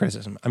 That's not a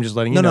criticism. I'm just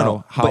letting you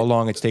know how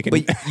long it's taken.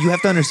 But you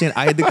have to understand,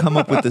 I had to come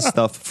up with this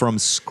stuff from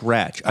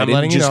scratch. I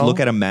didn't just look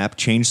at a map,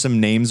 change some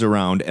names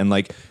around, and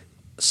like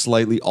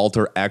slightly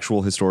alter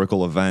actual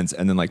historical events,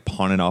 and then like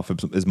pawn it off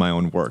as my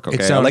own work.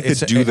 Okay, I like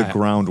to do the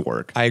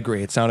groundwork. I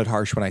agree. It sounded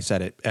harsh when I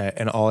said it,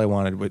 and all I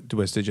wanted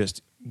was to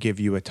just give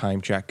you a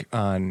time check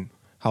on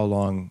how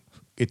long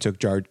it took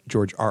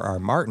George R.R.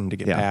 Martin to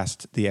get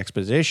past the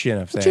exposition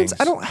of things. James,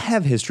 I don't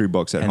have history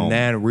books at home. And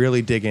then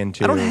really dig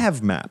into... I don't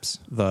have maps.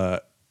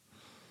 The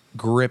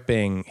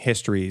gripping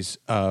histories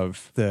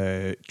of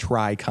the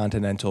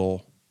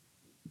tri-continental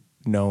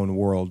known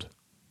world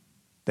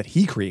that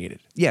he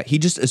created. Yeah, he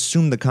just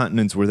assumed the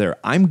continents were there.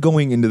 I'm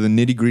going into the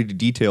nitty-gritty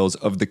details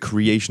of the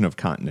creation of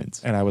continents.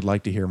 And I would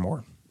like to hear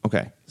more.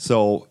 Okay,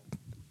 so...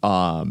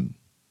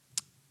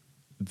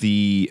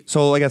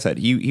 So like I said,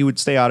 he would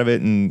stay out of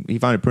it, and he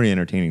found it pretty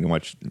entertaining to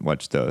watch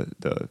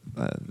the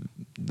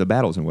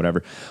battles and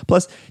whatever.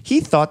 Plus,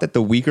 he thought that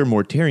the weaker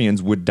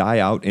Mortarians would die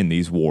out in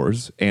these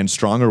wars, and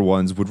stronger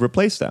ones would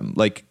replace them.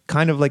 Like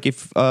kind of like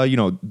if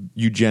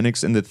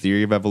eugenics and the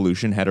theory of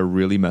evolution had a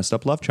really messed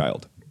up love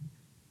child.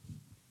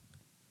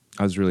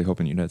 I was really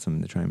hoping you'd had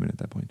something to chime in at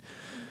that point.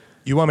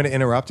 You want me to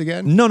interrupt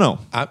again? No.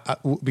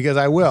 Because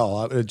I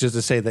will. Just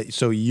to say that,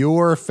 so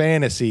your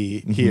fantasy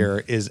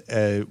here is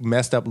a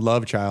messed up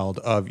love child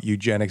of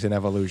eugenics and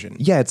evolution.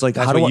 Yeah, it's like,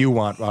 that's how do what I- you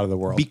want out of the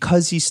world.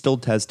 Because he's still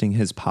testing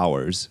his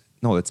powers.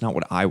 No, that's not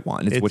what I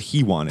want. It's what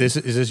he wanted. Is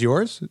this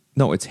yours?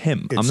 No, it's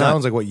him. It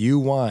sounds like what you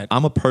want.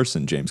 I'm a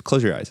person, James.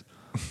 Close your eyes.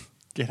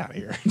 Get out of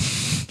here.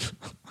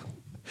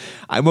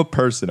 I'm a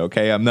person,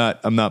 okay? I'm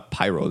not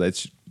pyro.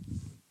 That's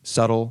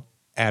Subtle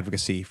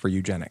advocacy for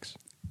eugenics.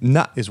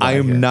 not. Is what I I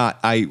hear. am not.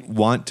 I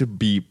want to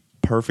be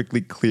perfectly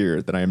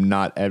clear that I am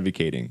not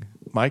advocating.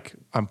 Mike,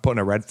 I'm putting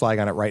a red flag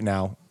on it right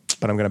now,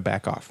 but I'm going to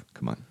back off.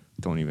 Come on.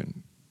 Don't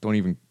even.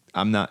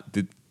 I'm not.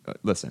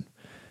 Listen.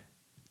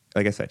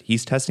 Like I said,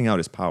 he's testing out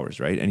his powers,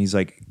 right? And he's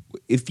like,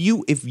 if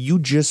you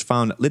just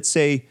found, let's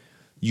say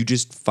you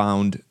just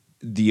found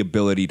the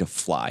ability to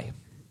fly,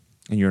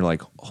 and you're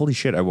like, holy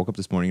shit, I woke up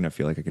this morning and I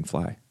feel like I can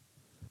fly.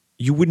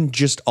 You wouldn't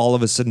just all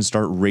of a sudden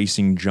start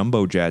racing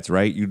jumbo jets,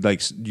 right? You'd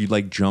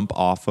like jump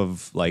off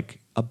of like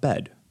a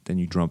bed, then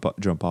you jump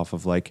off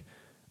of like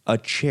a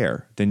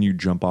chair, then you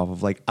jump off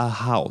of like a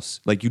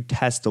house. Like you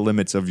test the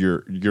limits of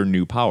your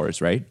new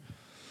powers, right?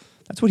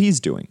 That's what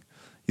he's doing.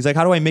 He's like,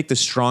 how do I make the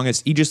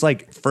strongest? He just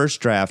like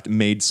first draft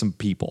made some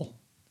people.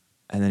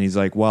 And then he's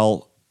like,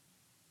 well,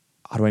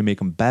 how do I make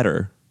them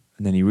better?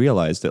 And then he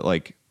realized that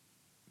like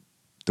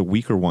the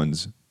weaker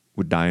ones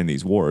would die in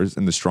these wars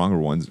and the stronger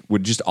ones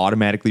would just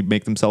automatically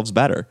make themselves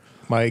better.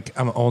 Mike,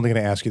 I'm only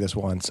going to ask you this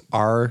once.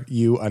 Are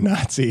you a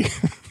Nazi?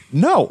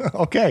 No.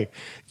 Okay.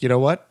 You know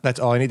what? That's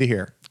all I need to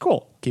hear.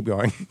 Cool. Keep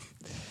going.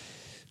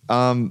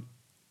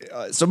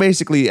 So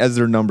basically, as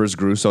their numbers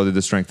grew, so did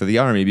the strength of the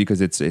army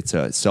because it's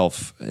a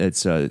self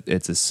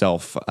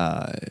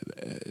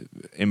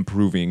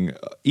improving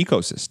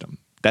ecosystem.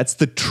 That's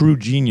the true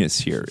genius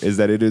here, is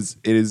that it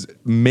is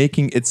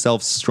making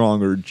itself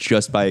stronger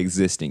just by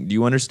existing. Do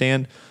you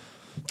understand?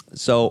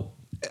 So,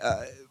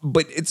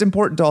 but it's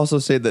important to also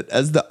say that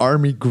as the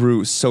army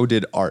grew, so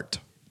did art.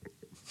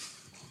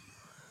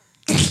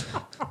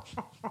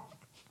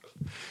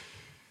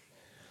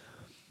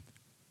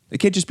 It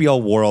can't just be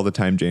all war all the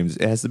time, James.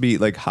 It has to be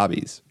like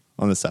hobbies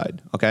on the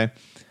side, okay?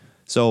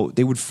 So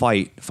they would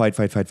fight, and I'd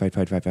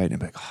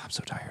be like, oh, I'm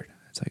so tired.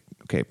 It's like,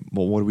 okay,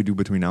 well, what do we do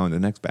between now and the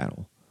next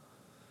battle?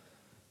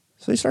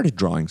 So they started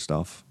drawing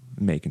stuff,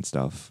 making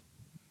stuff.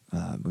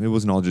 It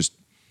wasn't all just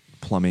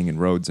plumbing and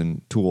roads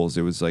and tools.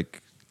 It was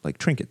like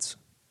trinkets,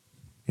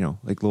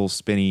 like little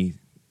spinny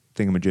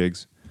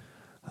thingamajigs,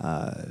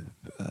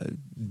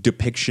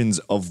 depictions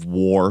of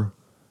war,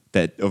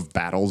 of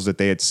battles that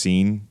they had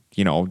seen.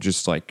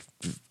 Just like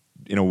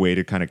in a way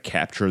to kind of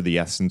capture the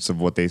essence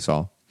of what they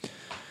saw.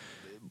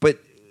 But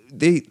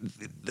the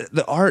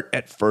art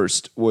at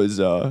first was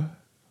I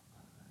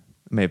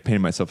may have painted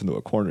myself into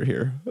a corner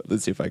here.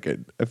 Let's see if I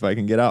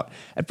can get out.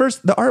 At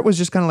first, the art was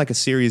just kind of like a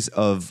series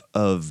of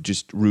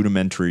just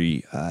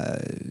rudimentary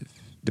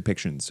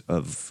depictions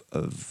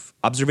of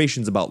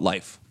observations about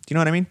life. Do you know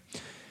what I mean?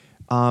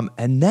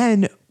 And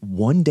then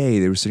one day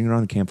they were sitting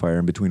around the campfire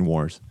in between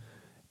wars,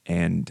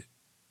 and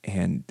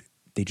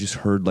they just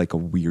heard like a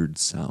weird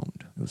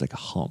sound. It was like a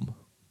hum.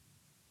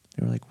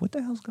 They were like, what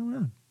the hell's going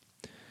on?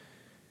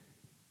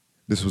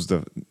 This was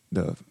the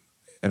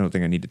I don't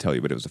think I need to tell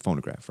you, but it was a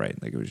phonograph, right?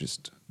 Like it was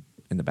just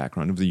in the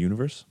background of the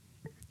universe.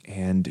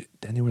 And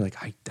then they were like,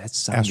 that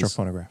sound is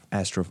Astrophonograph.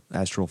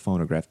 Astral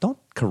phonograph. Don't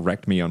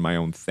correct me on my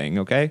own thing,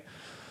 okay?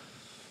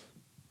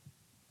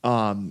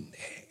 And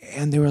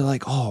they were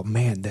like, oh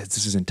man,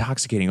 this is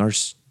intoxicating. Our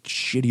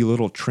shitty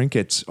little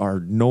trinkets are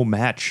no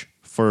match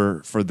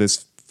for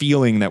this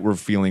feeling that we're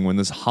feeling when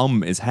this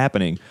hum is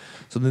happening.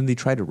 So then they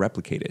tried to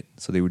replicate it.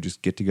 So they would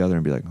just get together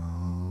and be like,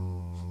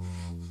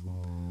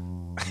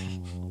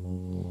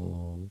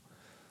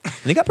 and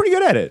they got pretty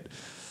good at it.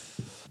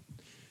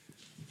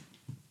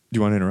 Do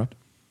you want to interrupt?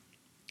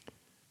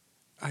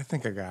 I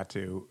think I got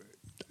to.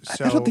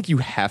 I don't think you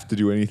have to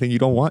do anything you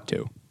don't want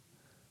to.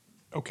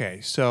 Okay,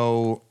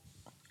 so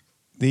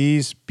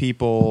these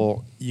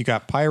people, you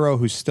got Pyro,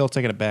 who's still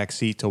taking a back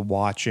seat to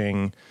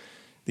watching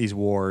these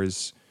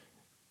wars,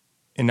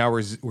 and now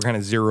we're kind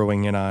of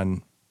zeroing in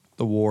on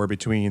the war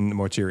between the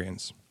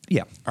Mortarians.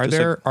 Yeah. Are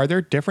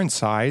there different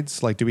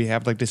sides? Like, do we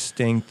have like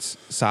distinct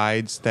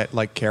sides that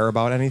like care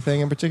about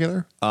anything in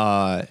particular?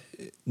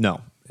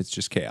 No, it's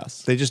just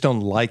chaos. They just don't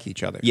like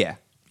each other. Yeah.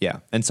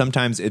 And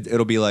sometimes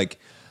it'll be like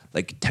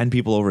 10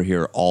 people over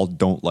here all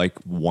don't like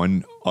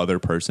one other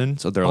person.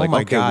 So they're like,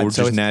 my okay, God. we're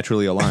So just it's-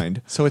 naturally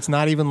aligned. So it's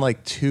not even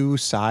like two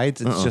sides.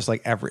 It's just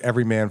like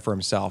every man for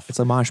himself. It's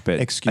a mosh pit.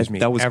 Excuse me.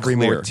 That was every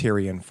clear.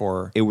 Mortarian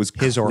for It was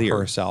his clear. or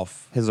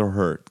herself. His or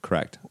her,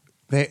 correct.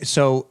 Okay,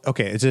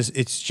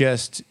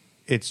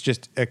 it's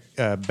just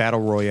a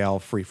battle royale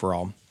free for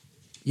all.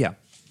 Yeah.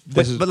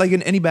 But like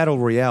in any battle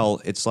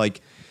royale, it's like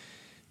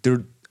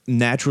there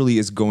naturally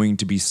is going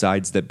to be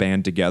sides that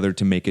band together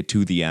to make it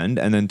to the end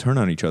and then turn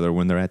on each other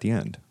when they're at the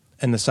end.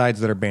 And the sides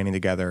that are banding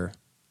together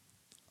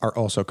are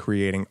also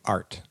creating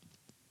art,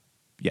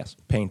 Yes.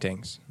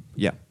 paintings,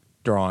 Yeah.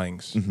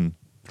 drawings,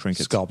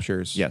 Trinkets.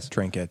 sculptures, Yes.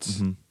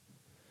 trinkets.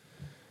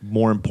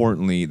 more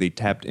importantly, they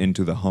tapped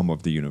into the hum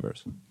of the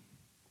universe.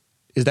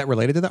 Is that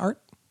related to the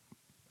art?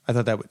 I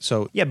thought that would.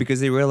 So Yeah, because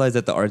they realized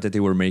that the art that they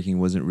were making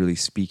wasn't really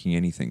speaking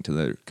anything to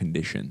their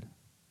condition.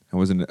 It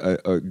wasn't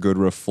a good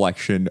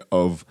reflection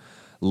of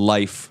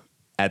life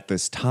at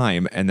this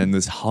time. And then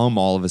this hum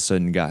all of a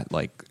sudden got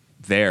like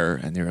there,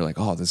 and they were like,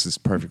 "Oh, this is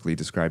perfectly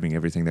describing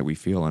everything that we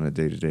feel on a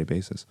day-to-day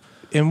basis."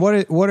 And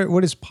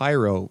what does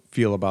Pyro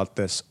feel about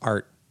this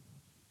art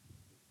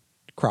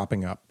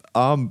cropping up?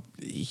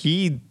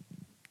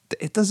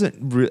 It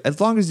doesn't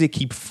as long as they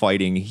keep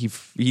fighting,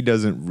 he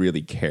doesn't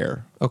really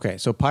care. Okay,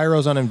 so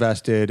Pyro's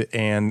uninvested,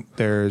 and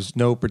there's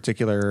no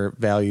particular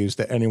values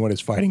that anyone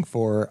is fighting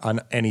for on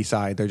any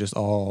side. They're just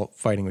all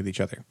fighting with each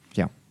other.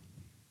 Yeah.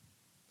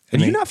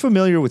 And Are you not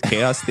familiar with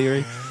chaos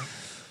theory?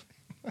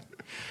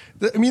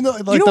 I mean,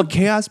 like You know what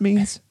chaos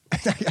means?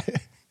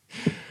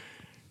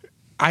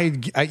 I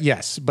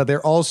yes, but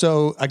they're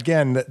also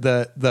again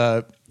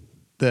the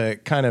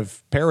kind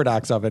of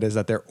paradox of it is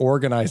that they're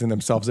organizing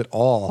themselves at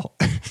all.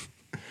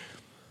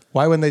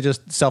 Why wouldn't they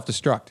just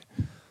self-destruct?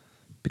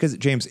 Because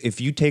James,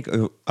 if you take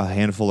a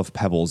handful of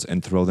pebbles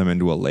and throw them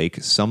into a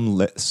lake,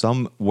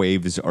 some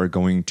waves are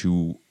going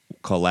to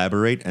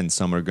collaborate and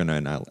some are going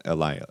to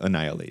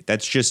annihilate.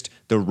 That's just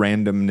the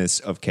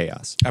randomness of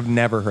chaos. I've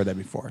never heard that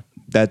before.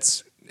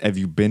 Have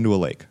you been to a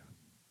lake?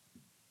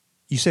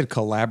 You said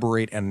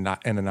collaborate and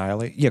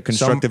annihilate? Yeah,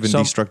 constructive and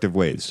destructive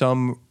waves.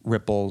 Some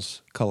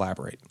ripples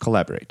collaborate.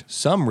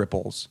 Some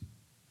ripples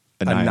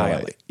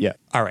annihilate. Yeah.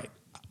 All right.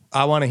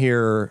 I want to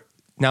hear,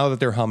 now that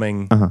they're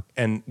humming,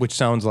 and which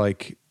sounds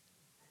like,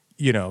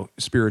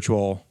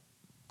 spiritual,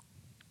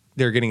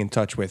 they're getting in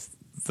touch with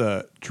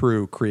the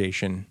true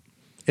creation.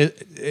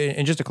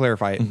 And just to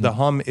clarify, the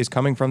hum is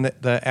coming from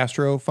the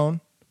Astro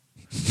phone?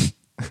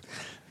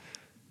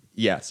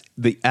 Yes.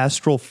 The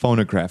astral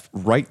phonograph.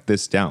 Write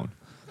this down.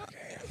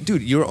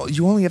 Dude, you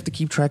only have to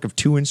keep track of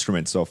 2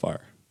 instruments so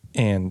far.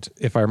 And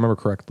if I remember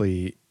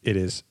correctly, it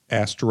is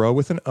Astro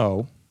with an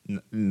O.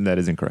 That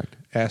is incorrect.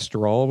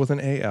 Astral with an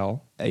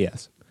A-L.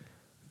 Yes.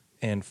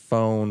 And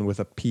phone with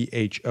a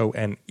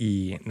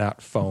P-H-O-N-E,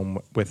 not foam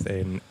with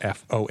an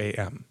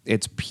F-O-A-M.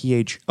 It's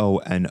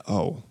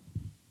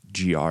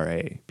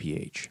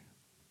P-H-O-N-O-G-R-A-P-H.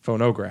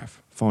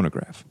 Phonograph.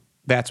 Phonograph.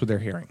 That's what they're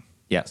hearing.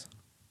 Yes.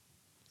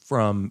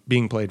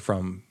 Being played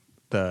from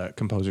the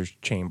composer's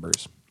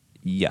chambers.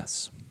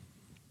 Yes.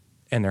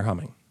 And they're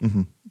humming.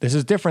 Mm-hmm. This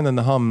is different than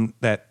the hum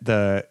that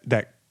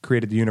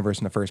created the universe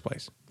in the first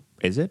place.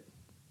 Is it?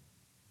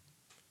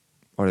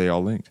 Or are they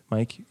all linked?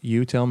 Mike,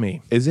 you tell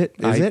me. Is it?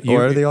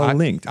 Or are they all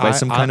linked by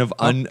some kind of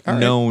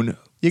unknown right.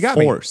 You got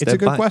force? Me. It's a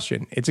good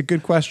question. It's a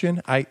good question.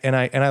 I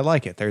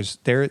like it. There's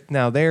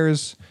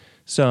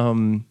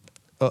some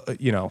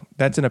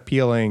that's an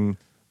appealing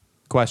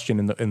question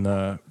in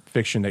the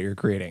fiction that you're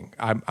creating.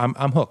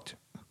 I'm hooked.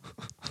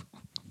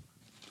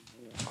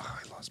 Oh,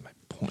 I lost my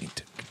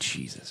point.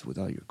 Jesus, with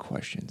all your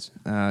questions.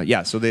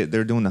 So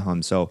they're doing the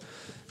hum. So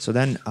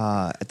then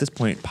at this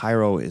point,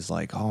 Pyro is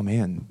like, oh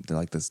man, they're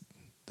like this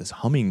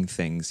humming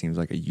thing seems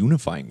like a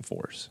unifying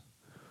force.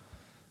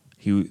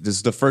 This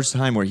is the first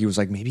time where he was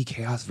like, maybe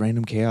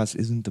random chaos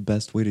isn't the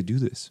best way to do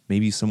this.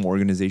 Maybe some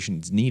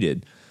organization's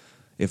needed.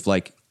 If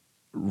like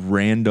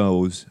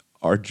randos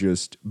are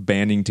just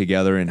banding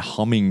together and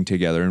humming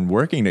together and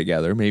working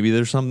together, maybe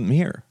there's something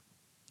here.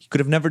 He could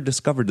have never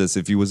discovered this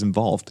if he was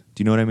involved.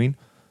 Do you know what I mean?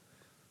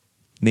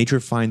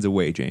 Nature finds a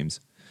way, James.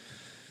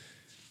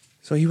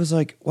 So he was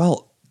like,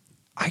 well,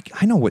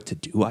 I know what to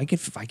do. I could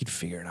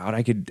figure it out.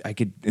 I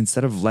could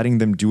instead of letting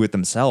them do it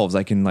themselves,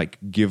 I can like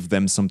give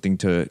them something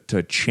to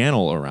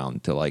channel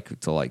around to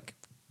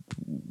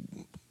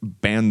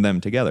band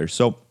them together.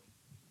 So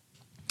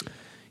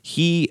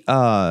he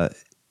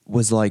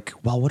was like,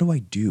 well, what do I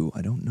do?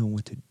 I don't know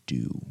what to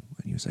do.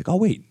 And he was like, oh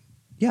wait,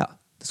 yeah,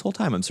 this whole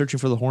time I'm searching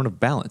for the horn of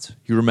balance.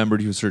 He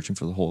remembered he was searching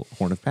for the whole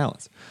horn of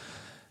balance.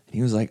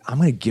 He was like, I'm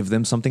going to give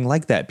them something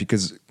like that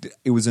because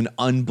it was an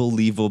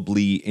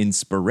unbelievably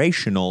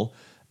inspirational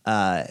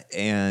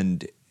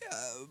and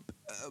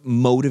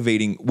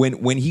motivating.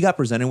 When he got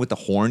presented with the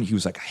horn, he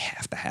was like, I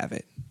have to have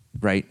it,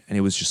 right? And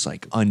it was just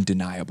like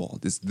undeniable,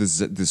 this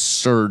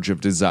surge of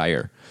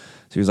desire.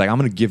 So he was like, I'm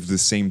going to give the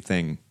same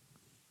thing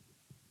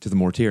to the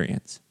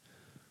Mortarians.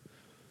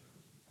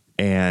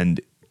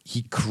 And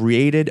he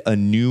created a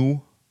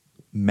new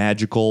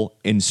magical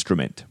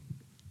instrument.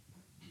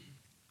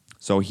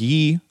 So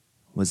he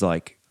was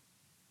like,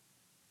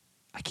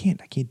 I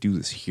can't do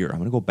this here. I'm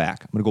gonna go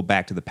back. I'm gonna go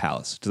back to the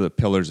palace, to the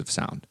pillars of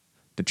sound,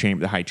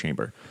 the high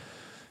chamber.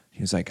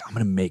 He was like, I'm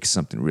gonna make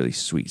something really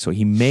sweet. So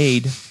he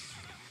made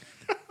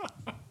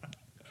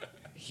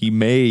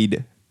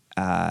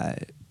an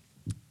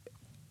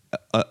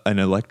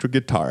electric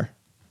guitar.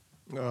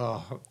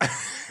 Oh.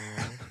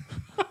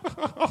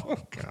 Oh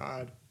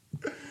God.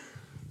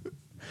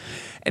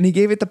 And he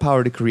gave it the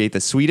power to create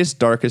the sweetest,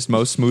 darkest,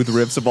 most smooth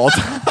riffs of all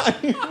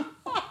time.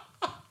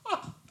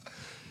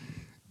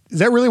 Is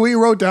that really what you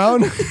wrote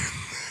down?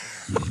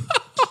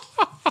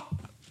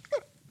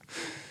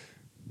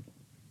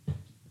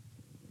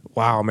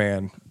 Wow,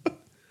 man.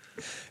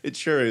 It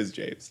sure is,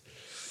 James.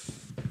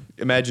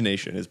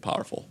 Imagination is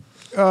powerful.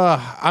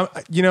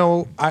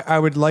 I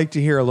would like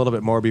to hear a little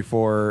bit more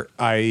before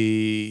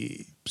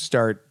I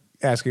start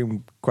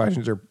asking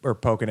questions or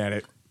poking at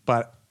it.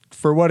 But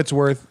for what it's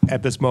worth,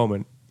 at this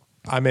moment,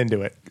 I'm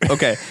into it.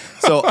 Okay,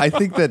 so I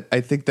think that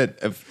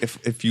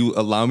if you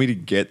allow me to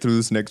get through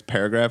this next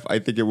paragraph, I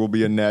think it will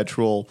be a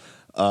natural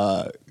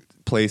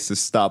place to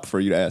stop for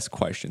you to ask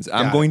questions.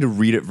 I'm going to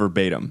read it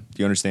verbatim.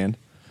 Do you understand?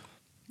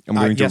 I'm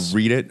going to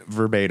read it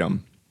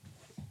verbatim.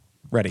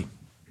 Ready.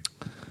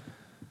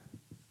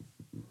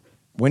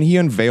 When he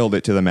unveiled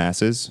it to the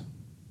masses,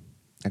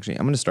 actually,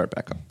 I'm going to start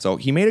back up. So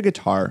he made a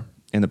guitar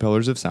in the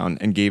Pillars of Sound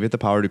and gave it the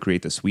power to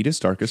create the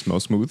sweetest, darkest,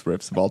 most smooth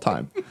riffs of all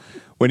time.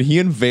 When he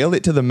unveiled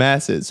it to the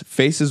masses,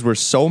 faces were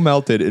so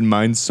melted and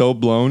minds so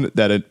blown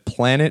that a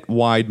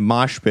planet-wide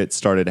mosh pit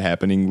started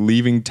happening,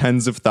 leaving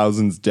tens of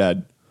thousands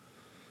dead.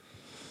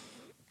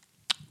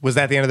 Was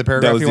that the end of the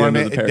paragraph? That was the end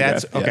of the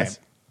paragraph. That's okay. Yes.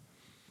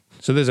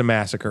 So there's a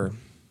massacre.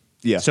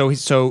 Yeah.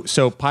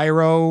 So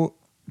Pyro,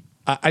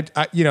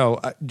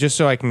 just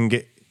so I can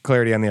get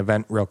clarity on the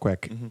event real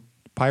quick. Mm-hmm.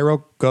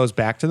 Pyro goes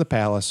back to the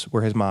palace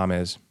where his mom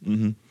is.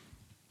 Mm-hmm.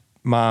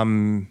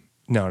 Mom,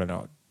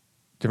 no.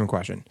 Different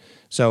question.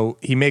 So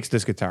he makes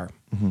this guitar,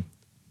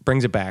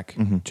 brings it back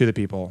to the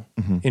people,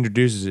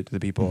 introduces it to the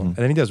people, and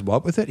then he does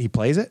what with it? He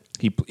plays it?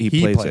 He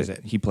plays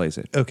it. He plays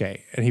it.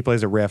 Okay. And he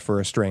plays a riff or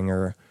a string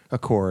or a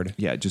chord.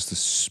 Yeah, just the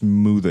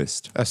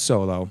smoothest. A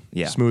solo.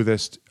 Yeah.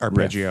 Smoothest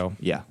arpeggio. Riff.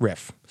 Yeah.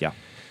 Riff. Yeah.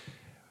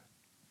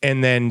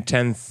 And then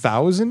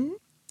 10,000?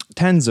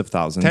 Tens of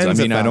thousands. Tens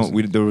of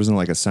thousands. There wasn't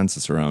like a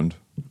census around.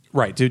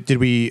 Right. Did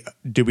we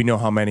know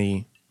how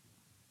many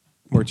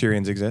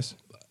Mortirians exist?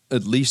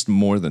 At least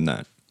more than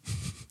that.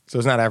 So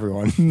it's not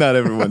everyone. Not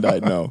everyone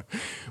died, no.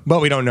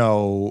 But we don't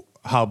know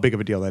how big of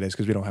a deal that is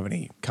because we don't have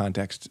any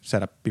context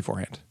set up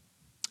beforehand.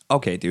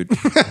 Okay, dude.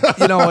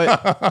 You know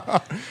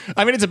what?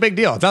 I mean, it's a big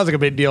deal. It sounds like a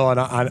big deal on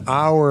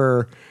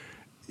our,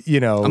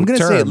 I'm going to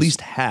say at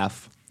least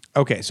half.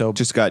 Okay, so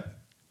just got...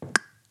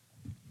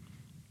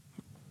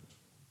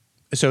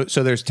 So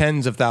there's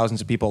tens of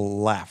thousands of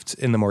people left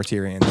in the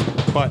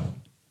Mortirians, but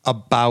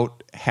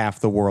about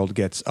half the world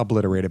gets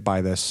obliterated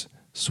by this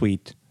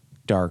sweet,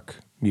 dark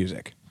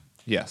music.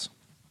 Yes.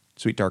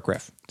 Sweet, dark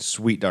riff.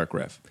 Sweet, dark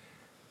riff.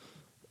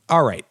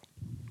 All right.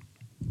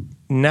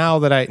 Now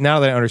that I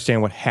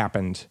understand what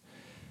happened,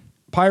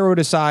 Pyro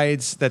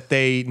decides that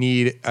they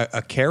need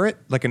a carrot,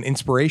 like an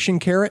inspiration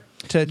carrot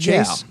to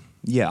chase.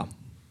 Yeah.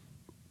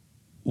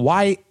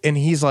 Why? And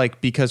he's like,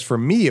 because for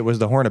me, it was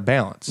the Horn of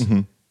Balance.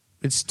 Mm-hmm.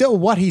 It's still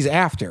what he's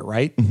after,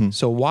 right? Mm-hmm.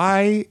 So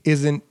why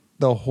isn't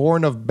the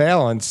Horn of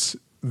Balance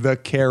the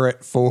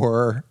carrot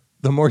for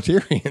the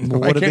Mortirians? Well,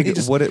 what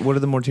are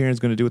the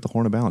Mortirians going to do with the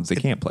Horn of Balance? They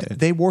can't play it.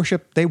 They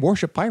worship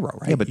Pyro,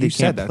 right? Yeah, but you they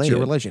said can't that's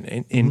your religion.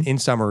 In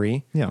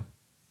summary, yeah,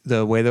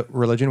 the way that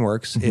religion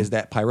works is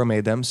that Pyro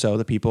made them, so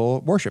the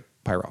people worship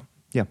Pyro.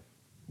 Yeah.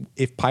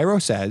 If Pyro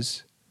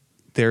says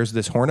there's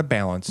this Horn of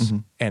Balance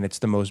and it's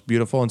the most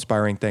beautiful,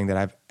 inspiring thing that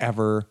I've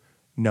ever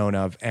known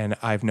of, and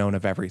I've known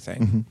of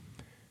everything,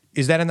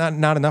 is that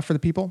not enough for the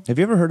people? Have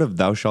you ever heard of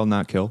 "Thou shalt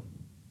not kill"?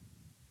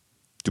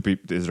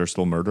 Is there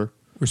still murder?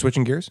 We're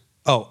switching gears.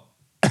 Oh.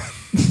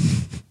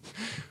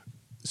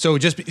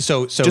 Just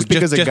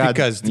because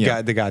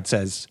the God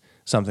says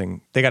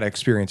something, they got to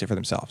experience it for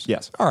themselves.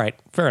 Yes. All right.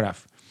 Fair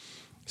enough.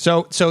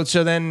 So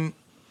then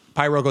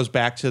Pyro goes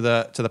back to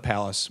the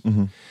palace,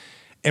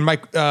 and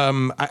Mike,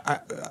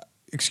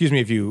 excuse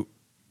me if you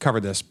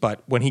covered this,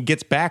 but when he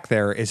gets back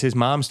there, is his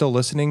mom still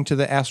listening to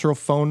the astral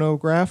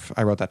phonograph?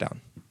 I wrote that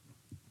down.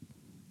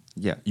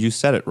 Yeah, you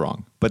said it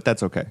wrong, but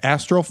that's okay.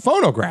 Astral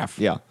phonograph.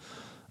 Yeah.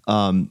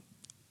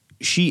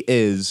 She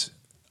is.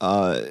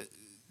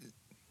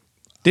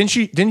 Didn't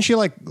she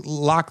like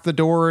lock the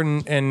door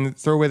and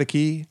throw away the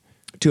key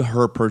to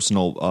her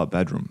personal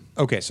bedroom?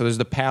 Okay, so there's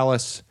the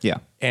palace. Yeah,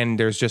 and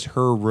there's just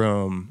her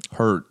room.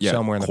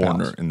 Somewhere in the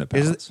corner palace. In the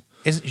palace.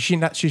 Is she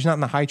not? She's not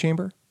in the high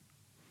chamber.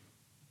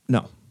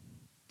 No.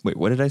 Wait,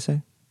 what did I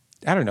say?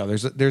 I don't know.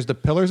 There's the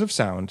Pillars of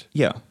Sound.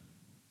 Yeah.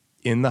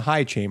 In the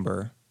high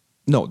chamber.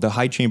 No, the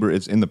high chamber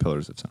is in the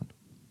Pillars of Sound.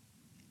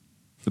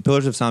 The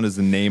Pillars of Sound is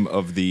the name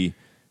of the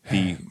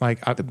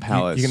Mike, the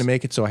palace. You're going to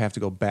make it so I have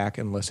to go back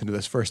and listen to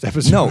this first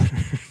episode. No.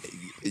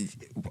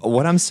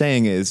 What I'm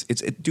saying is,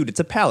 it's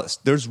a palace.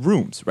 There's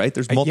rooms, right?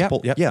 There's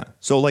multiple. Yep. Yeah.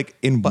 So like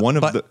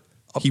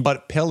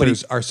but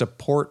pillars are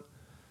support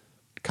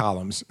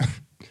columns.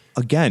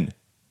 Again,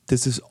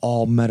 this is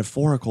all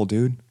metaphorical,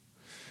 dude.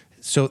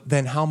 So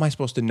then how am I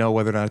supposed to know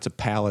whether or not it's a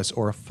palace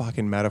or a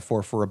fucking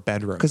metaphor for a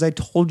bedroom? Because I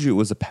told you it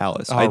was a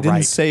palace. I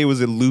didn't say it was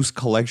a loose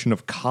collection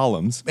of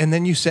columns. And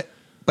then you said,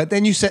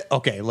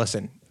 okay,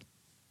 listen.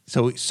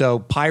 So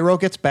Pyro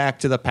gets back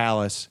to the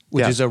palace,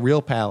 which is a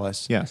real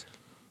palace. Yes.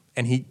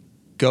 And he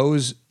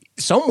goes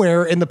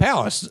somewhere in the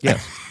palace.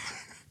 Yes.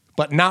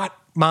 But not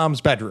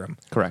mom's bedroom.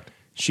 Correct.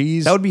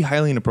 That would be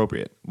highly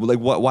inappropriate. Like,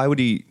 why would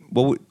he?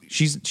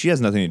 She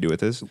has nothing to do with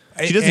this.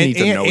 She doesn't need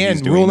to know.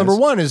 And rule number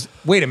one is,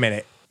 wait a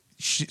minute.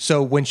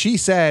 So when she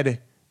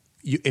said,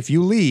 if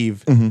you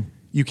leave,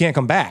 you can't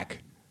come back.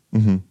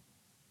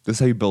 This is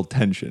how you build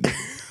tension.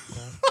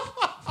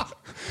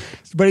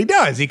 But he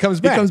does. He comes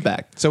back. He comes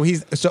back. So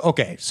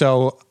okay.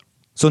 So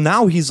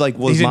now he's like,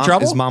 well, He's in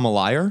trouble? is mom a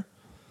liar?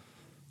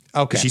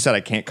 okay. She said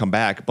I can't come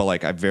back, but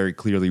like I very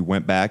clearly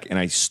went back and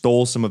I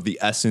stole some of the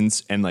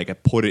essence and like I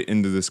put it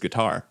into this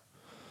guitar,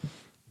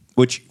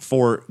 which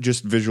for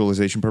just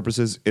visualization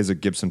purposes is a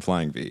Gibson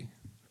Flying V.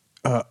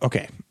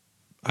 Okay.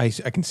 I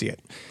can see it.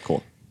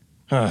 Cool.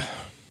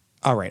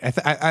 All right.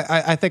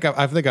 I think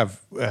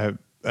I've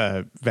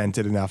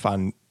vented enough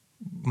on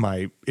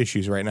my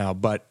issues right now,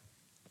 but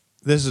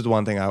this is the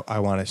one thing I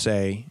want to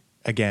say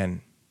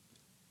again.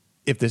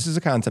 If this is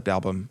a concept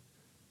album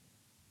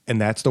and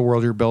that's the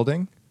world you're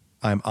building,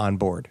 I'm on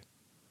board.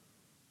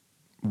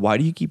 Why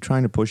do you keep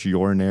trying to push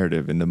your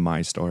narrative into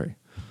my story?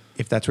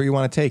 If that's where you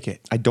want to take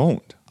it, I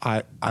don't.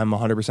 I'm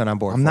 100% on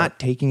board. I'm not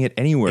taking it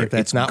anywhere. If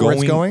that's not where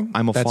it's going,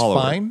 I'm a that's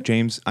follower. fine.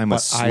 James, I'm a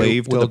But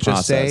slave to I the will just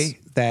process. say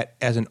that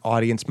as an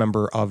audience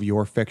member of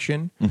your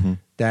fiction,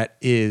 that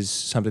is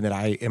something that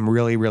I am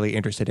really, really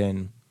interested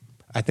in.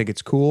 I think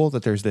it's cool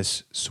that there's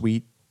this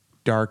sweet,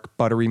 dark,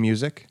 buttery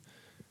music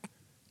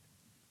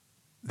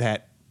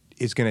that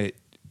is going to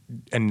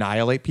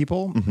annihilate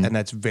people, and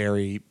that's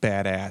very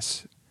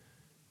badass.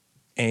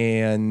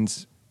 And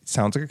it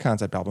sounds like a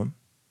concept album.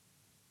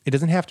 It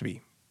doesn't have to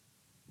be,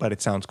 but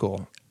it sounds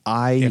cool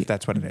if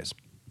that's what it is.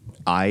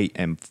 I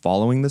am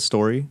following the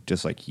story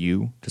just like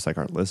you, just like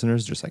our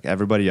listeners, just like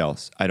everybody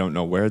else. I don't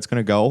know where it's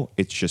going to go.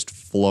 It's just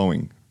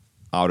flowing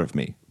out of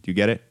me. Do you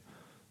get it?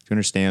 Do you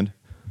understand?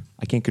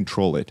 I can't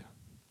control it.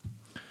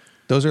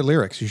 Those are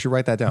lyrics. You should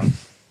write that down.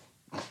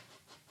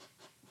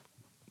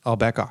 I'll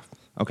back off.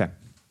 Okay.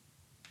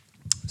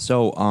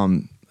 So,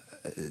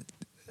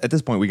 at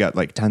this point, we got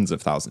like tens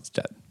of thousands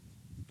dead.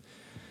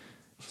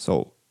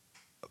 So,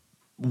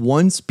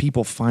 once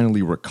people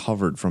finally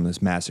recovered from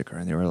this massacre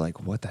and they were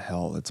like, what the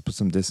hell? Let's put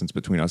some distance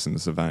between us and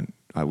this event.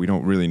 We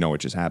don't really know what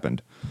just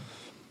happened.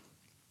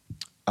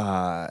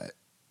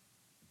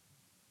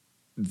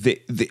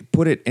 They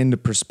put it into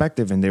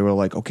perspective and they were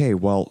like, okay,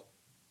 well,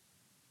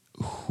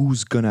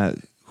 who's gonna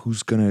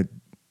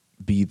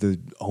be the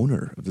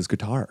owner of this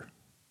guitar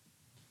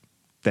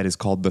that is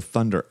called the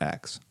Thunder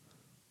Axe?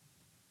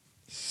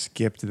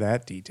 Skipped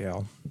that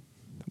detail.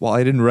 Well,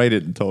 I didn't write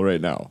it until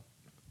right now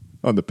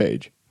on the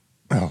page.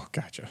 Oh,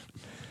 gotcha.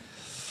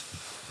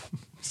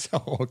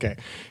 So, okay.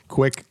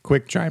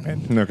 Quick chime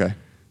in. Okay.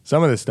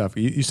 Some of this stuff,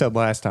 you said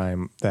last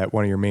time that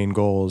one of your main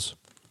goals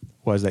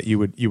was that you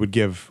would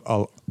give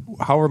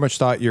however much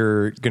thought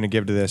you're going to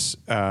give to this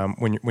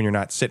when you're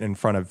not sitting in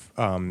front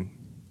of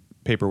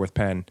paper with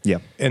pen. Yeah.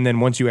 And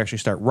then once you actually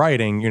start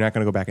writing, you're not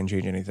going to go back and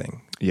change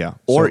anything. Yeah.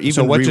 Or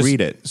even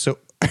reread it. So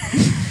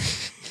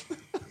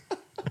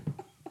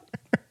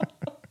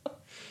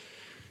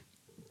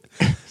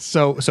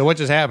So what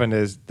just happened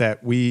is that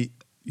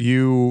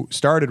you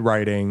started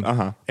writing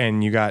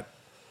and you got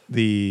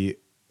the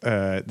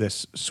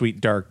this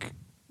sweet dark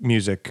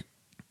music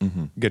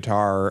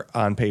guitar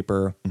on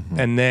paper,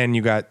 and then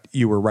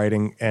you were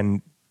writing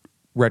and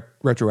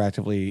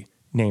retroactively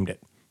named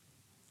it.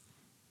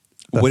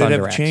 Would it Thunder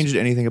have Axe. changed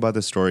anything about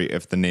the story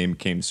if the name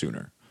came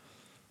sooner?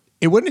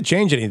 It wouldn't have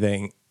changed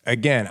anything.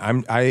 Again,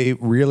 I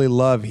really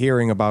love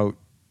hearing about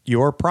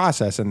your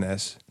process in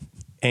this,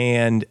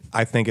 and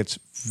I think it's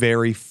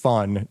very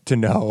fun to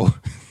know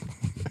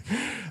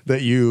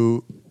that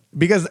you,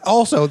 because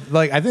also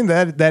like I think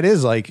that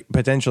is like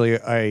potentially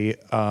a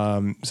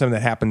something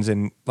that happens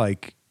in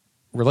like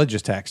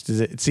religious text. Is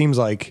it seems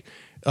like,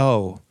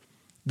 oh,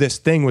 this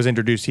thing was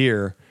introduced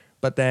here,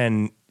 but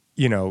then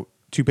 2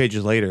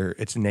 pages later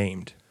it's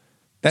named.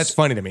 That's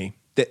funny to me.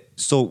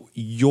 So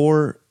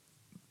you're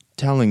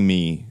telling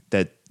me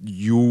that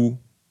you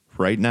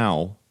right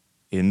now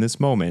in this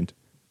moment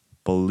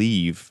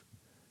believe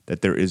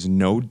that there is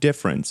no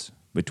difference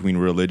between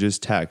religious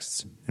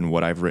texts and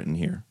what I've written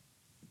here?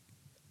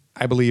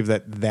 I believe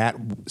that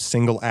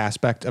single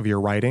aspect of your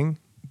writing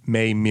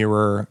may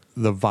mirror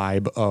the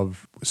vibe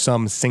of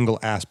some single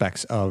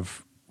aspects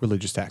of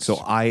religious texts. So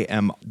I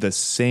am the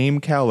same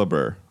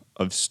caliber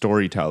of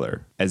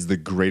storyteller as the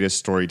greatest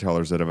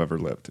storytellers that have ever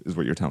lived, is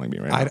what you're telling me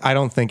right now. I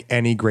don't think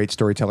any great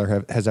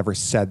storyteller has ever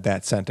said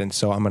that sentence,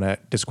 so I'm going to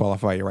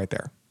disqualify you right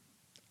there.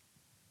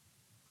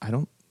 I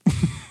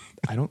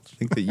don't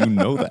think that you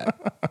know that.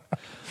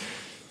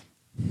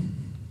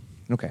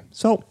 Okay,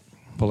 so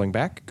Pulling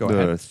back, go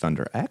the ahead.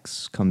 Thunder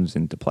X comes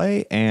into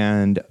play,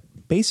 and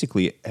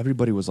basically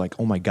everybody was like,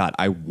 "Oh my god,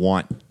 I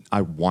want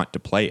to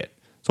play it."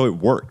 So it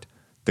worked.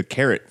 The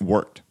carrot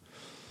worked.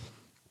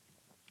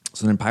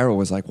 So then Pyro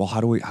was like, "Well,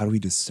 how do we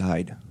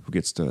decide who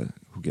gets to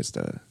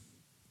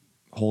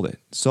hold it?"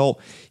 So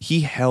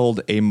he held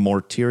a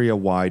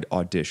Morteria-wide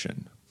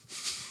audition.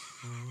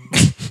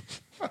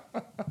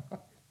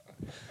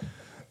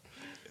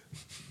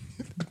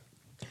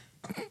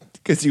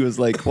 Because he was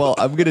like, well,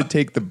 I'm going to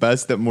take the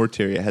best that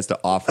Morteria has to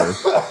offer,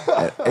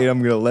 and I'm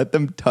going to let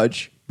them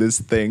touch this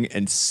thing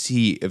and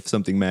see if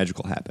something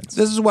magical happens.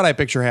 This is what I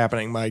picture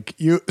happening, Mike.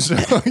 You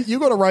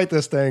go to write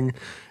this thing,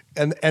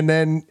 and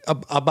then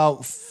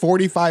about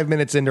 45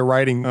 minutes into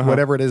writing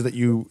whatever it is that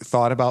you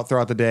thought about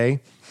throughout the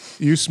day,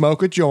 you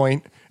smoke a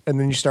joint and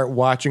then you start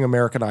watching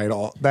American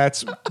Idol.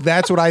 That's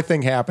what I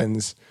think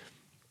happens,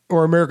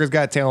 or America's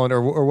Got Talent,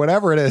 or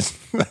whatever it is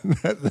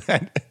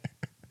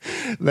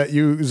that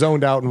you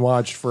zoned out and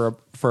watched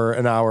for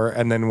an hour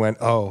and then went,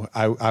 oh,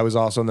 I was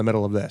also in the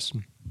middle of this.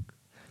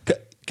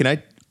 Can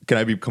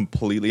I be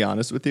completely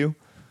honest with you?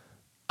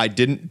 I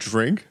didn't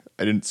drink.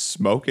 I didn't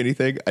smoke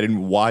anything. I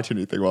didn't watch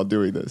anything while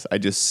doing this. I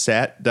just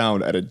sat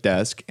down at a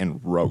desk and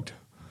wrote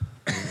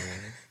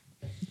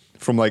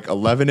from like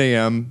 11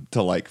 a.m.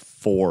 to like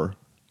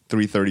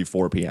 3:30,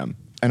 4 p.m.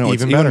 I know,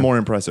 it's even more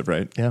impressive,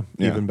 right? Yeah,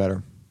 even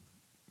better.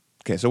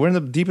 Okay, so we're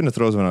deep in the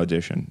throes of an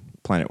audition,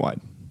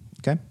 planet-wide.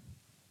 Okay?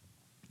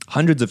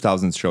 Hundreds of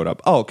thousands showed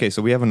up. Oh, okay,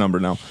 so we have a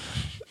number now.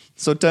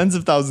 So tens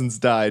of thousands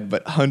died,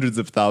 but hundreds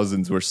of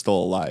thousands were still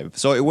alive.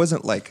 So it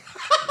wasn't like...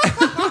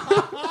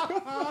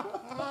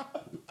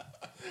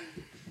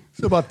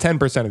 So about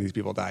 10% of these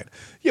people died.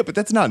 Yeah, but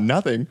that's not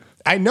nothing.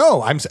 I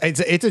know.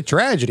 It's a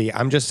tragedy.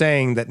 I'm just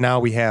saying that now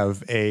we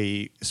have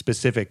a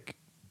specific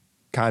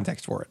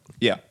context for it.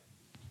 Yeah.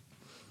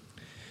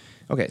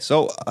 Okay,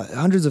 so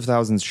hundreds of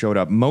thousands showed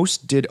up.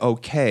 Most did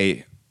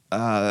okay,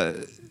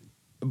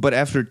 but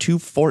after 2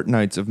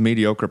 fortnights of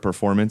mediocre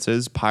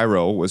performances,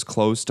 Pyro was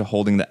close to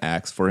holding the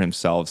axe for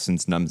himself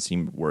since none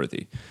seemed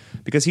worthy.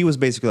 Because he was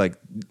basically like,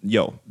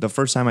 yo, the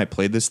first time I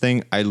played this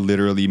thing, I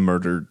literally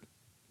murdered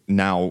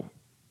now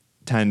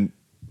 10,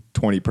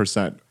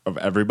 20% of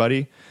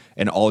everybody,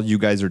 and all you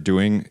guys are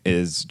doing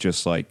is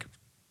just like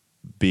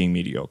being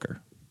mediocre.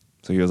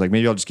 So he was like,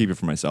 maybe I'll just keep it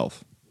for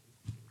myself.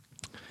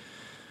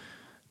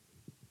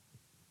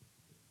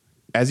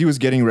 As he was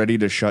getting ready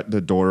to shut the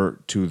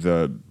door to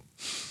the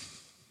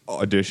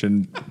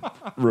audition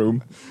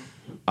room,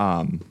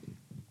 an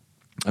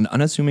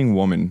unassuming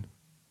woman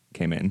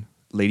came in,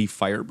 Lady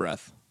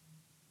Firebreath.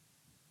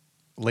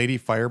 Lady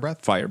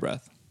Firebreath?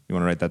 Firebreath. You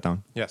want to write that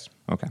down? Yes.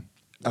 Okay.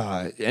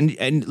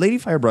 And Lady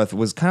Firebreath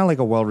was kind of like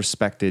a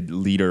well-respected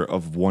leader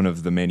of one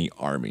of the many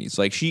armies.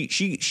 Like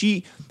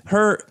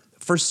her,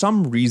 for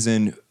some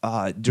reason,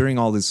 during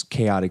all this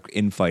chaotic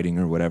infighting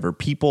or whatever,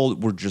 people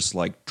were just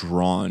like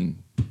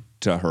drawn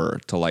to her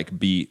to like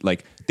be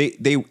like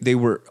they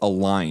were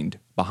aligned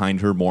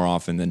behind her more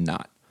often than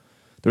not.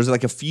 There's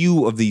like a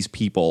few of these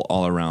people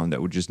all around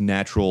that were just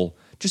natural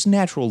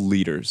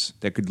leaders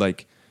that could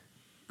like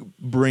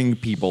bring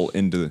people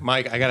into...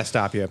 Mike, I got to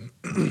stop you.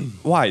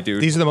 Why,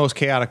 dude? These are the most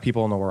chaotic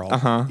people in the world.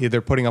 Yeah,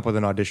 they're putting up with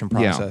an audition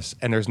process,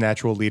 and there's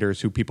natural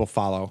leaders who people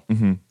follow.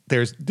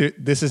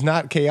 This is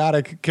not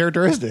chaotic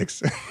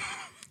characteristics.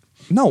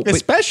 No,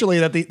 especially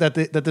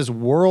that this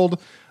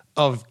world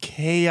of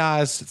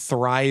chaos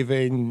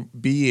thriving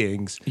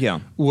beings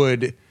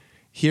would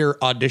hear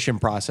audition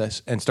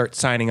process and start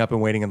signing up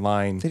and waiting in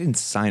line. They didn't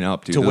sign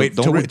up, dude. To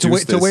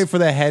wait for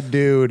the head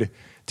dude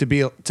to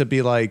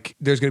be like,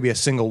 there's going to be a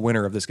single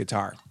winner of this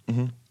guitar.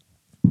 I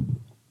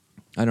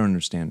don't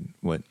understand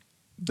what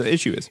the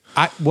issue is.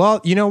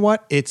 Well, you know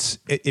what?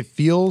 It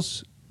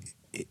feels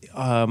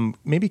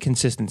maybe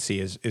consistency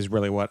is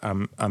really what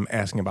I'm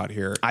asking about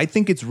here. I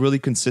think it's really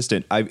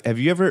consistent.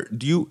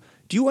 Do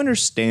you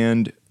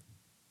understand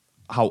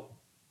how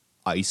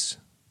ice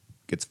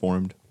gets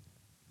formed?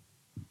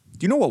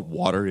 Do you know what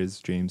water is,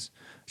 James?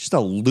 It's just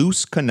a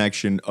loose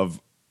connection of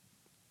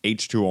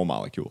H2O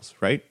molecules,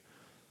 right?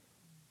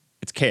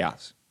 It's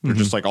chaos. They're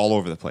just like all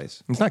over the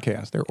place. It's not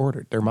chaos. They're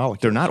ordered. They're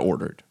molecules. They're not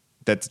ordered.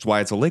 That's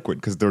why it's a liquid,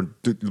 because they're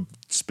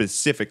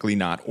specifically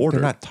not ordered.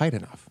 They're not tight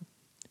enough.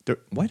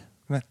 What?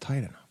 They're not tight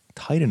enough.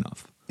 Tight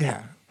enough? Yeah.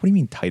 What do you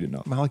mean tight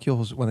enough?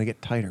 Molecules, when they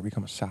get tighter,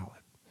 become a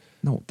solid.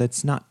 No,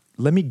 that's not.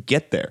 Let me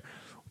get there.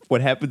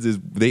 What happens is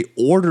they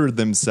order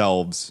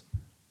themselves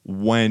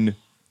when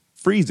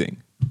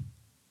freezing.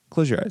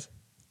 Close your eyes.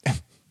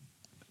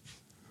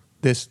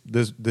 This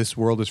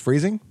world is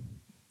freezing?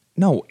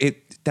 No,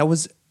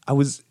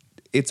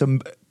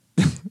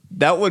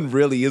 that one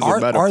really is a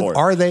metaphor.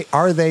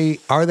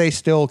 Are they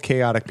still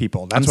chaotic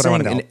people? That's what I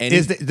want to know.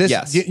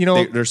 Yes,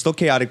 they're still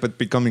chaotic, but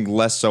becoming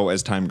less so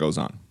as time goes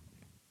on.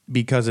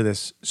 Because of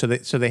this, so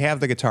they have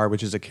the guitar,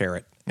 which is a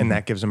carrot, and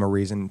that gives them a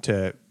reason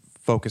to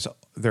focus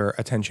their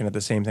attention at the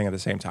same thing at the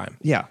same time.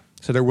 Yeah.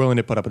 So they're willing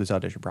to put up with this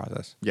audition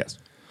process. Yes.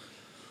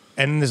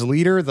 And this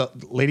leader, the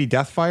Lady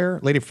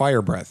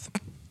Firebreath.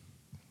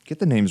 Get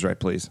the names right,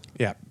 please.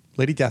 Yeah.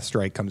 Lady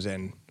Deathstrike comes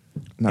in.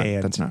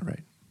 That's not right.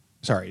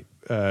 Sorry.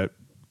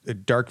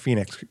 Dark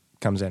Phoenix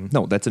comes in.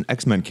 No, that's an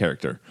X-Men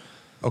character.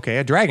 Okay,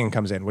 a dragon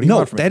comes in. What do you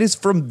want from that is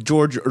from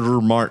George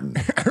R. Martin.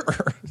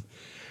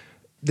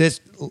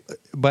 Just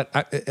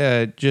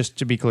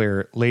to be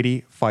clear,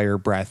 Lady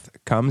Firebreath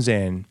comes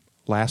in,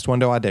 last one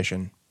to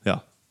audition. Yeah.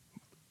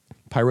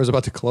 Pyro's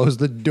about to close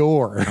the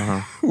door,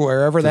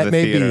 wherever that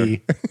may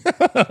be,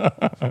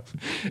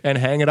 and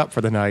hang it up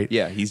for the night.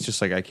 Yeah, he's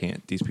just like, I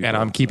can't. These people. And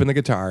I'm keeping the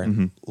guitar.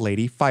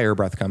 Lady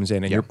Firebreath comes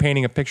in, and you're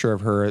painting a picture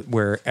of her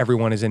where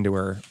everyone is into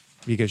her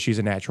because she's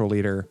a natural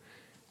leader.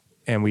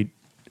 And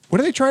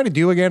what are they trying to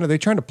do again? Are they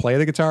trying to play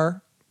the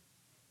guitar?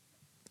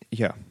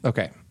 Yeah.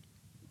 Okay.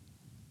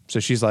 So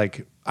she's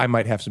like, I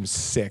might have some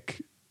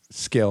sick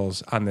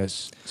skills on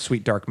this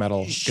sweet dark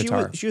metal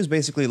guitar. She was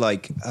basically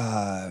like,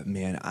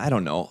 man, I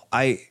don't know.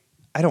 I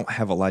don't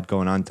have a lot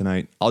going on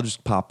tonight. I'll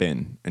just pop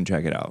in and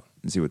check it out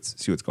and see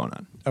what's going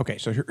on. Okay,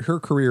 so her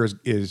career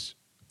is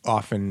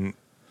often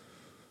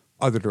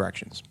other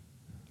directions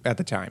at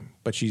the time,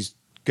 but she's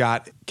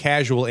got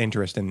casual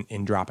interest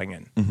in dropping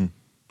in. Mm-hmm.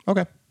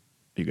 Okay.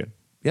 You good?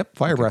 Yep,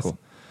 fire breath.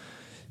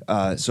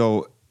 Cool.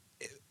 So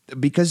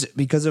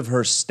because of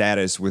her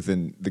status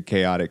within the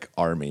chaotic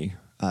army,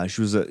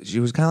 she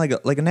was kind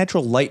of like a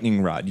natural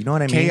lightning rod. You know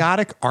what I mean?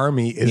 Chaotic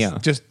army is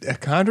just a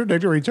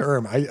contradictory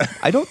term.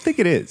 I don't think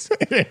it is.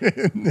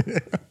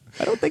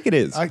 I don't think it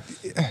is. Do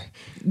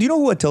you know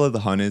who Attila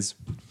the Hun is?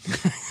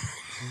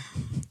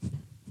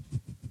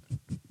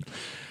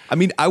 I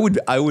mean, I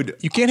would.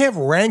 You can't have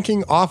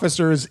ranking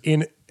officers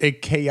in a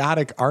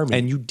chaotic army,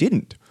 and you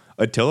didn't.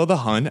 Attila the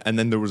Hun, and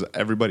then there was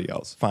everybody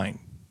else. Fine.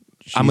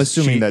 I'm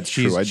assuming that's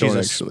true. I don't she's a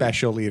actually.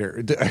 Special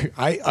leader.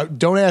 I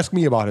don't ask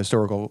me about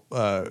historical.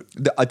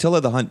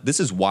 Attila the Hun. This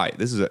is why.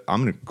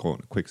 I'm going to go on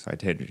a quick side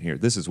tangent here.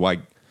 This is why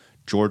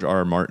George R.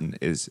 R. Martin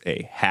is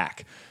a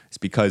hack. It's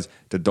because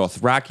the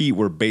Dothraki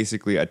were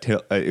basically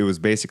it was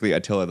basically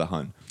Attila the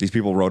Hun. These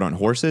people rode on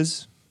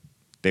horses.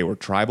 They were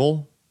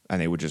tribal,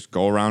 and they would just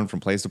go around from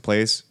place to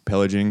place,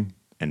 pillaging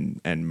and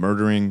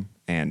murdering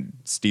and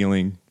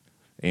stealing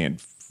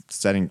and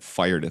setting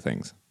fire to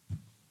things.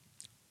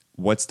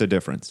 What's the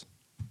difference?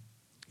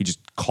 He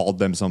just called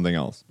them something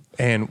else.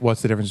 And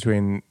what's the difference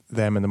between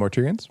them and the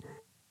Morturians?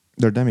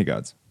 They're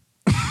demigods.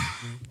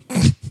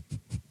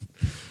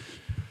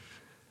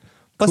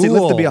 Plus, they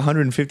lived to be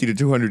 150 to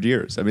 200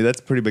 years. I mean, that's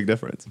a pretty big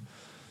difference.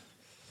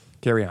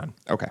 Carry on.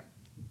 Okay.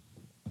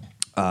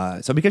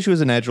 So because she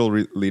was a natural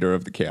leader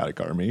of the chaotic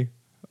army,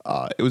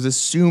 it was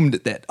assumed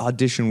that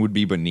audition would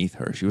be beneath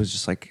her. She was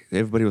just like,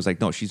 everybody was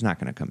like, no, she's not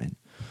going to come in.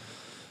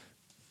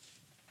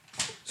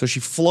 So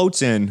she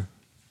floats in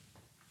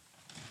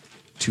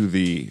to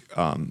the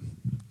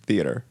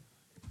theater,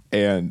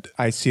 and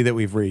I see that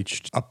we've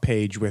reached a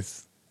page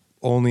with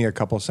only a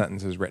couple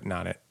sentences written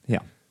on it.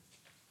 Yeah.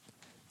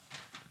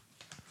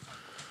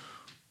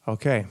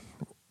 Okay.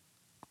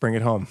 Bring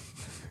it home.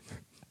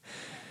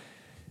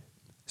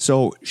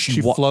 So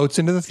she floats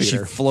into the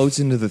theater. She floats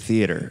into the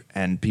theater,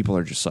 and people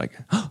are just like,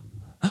 oh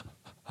my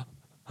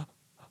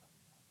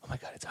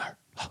God, it's her.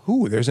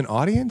 Ooh, there's an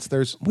audience?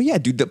 Well, yeah,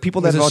 dude, the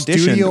people that have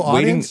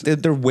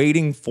auditioned, they're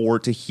waiting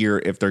to hear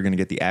if they're going to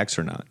get the axe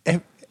or not.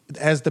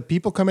 As the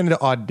people come into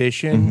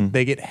audition,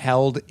 they get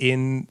held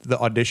in the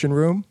audition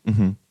room.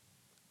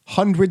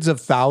 Hundreds of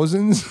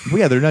thousands. Well,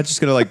 yeah, they're not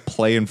just going to like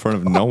play in front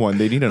of no one.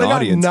 They need an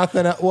audience.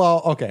 Nothing.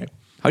 Well, okay.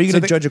 How are you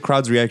going to judge a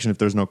crowd's reaction if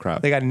there's no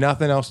crowd? They got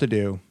nothing else to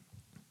do.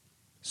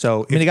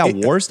 So I mean, they got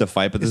wars to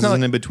fight, but this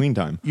isn't in between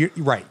time. You're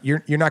right.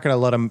 You're not going to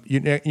let them.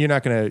 You're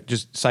not going to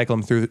just cycle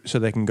them through so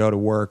they can go to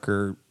work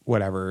or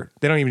whatever.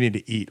 They don't even need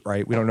to eat.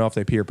 Right? We don't know if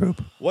they pee or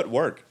poop. What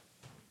work?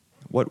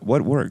 What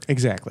work?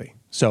 Exactly.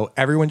 So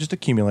everyone just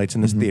accumulates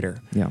in this theater.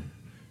 Yeah. And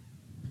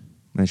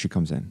then she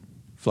comes in,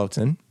 floats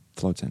in.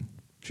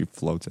 She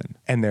floats in,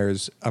 and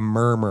there's a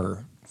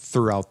murmur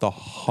throughout the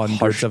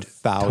hundreds of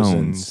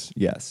thousands. Tones.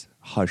 Yes,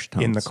 hushed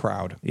tones in the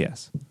crowd.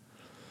 Yes.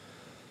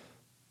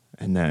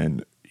 And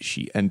then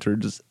she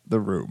enters the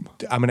room.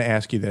 I'm going to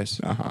ask you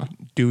this.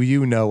 Do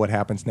you know what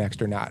happens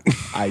next or not?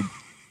 I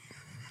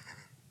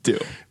do.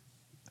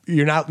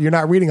 You're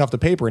not reading off the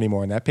paper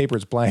anymore, and that paper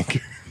is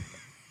blank.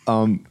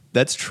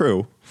 That's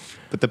true,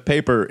 but the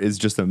paper is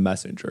just a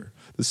messenger.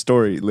 The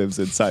story lives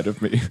inside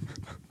of me.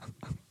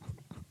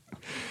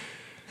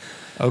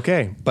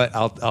 Okay, but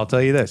I'll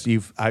tell you this.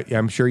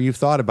 I'm sure you've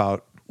thought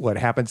about what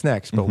happens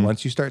next, but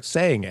once you start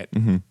saying it,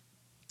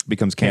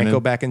 becomes canon. Can't go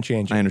back and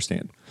change it. I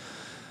understand.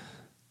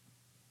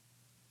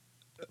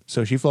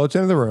 So she floats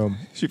into the room.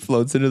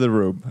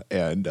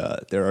 And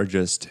there are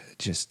just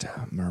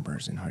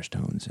murmurs and harsh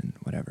tones and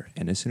whatever.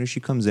 And as soon as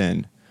she comes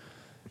in,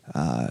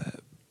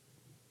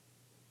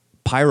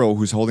 Pyro,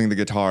 who's holding the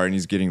guitar and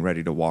he's getting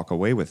ready to walk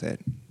away with it,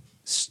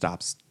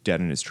 stops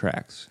dead in his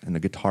tracks, and the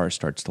guitar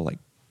starts to like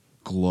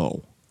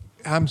glow.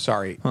 I'm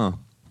sorry.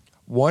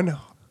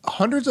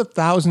 Hundreds of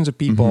thousands of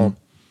people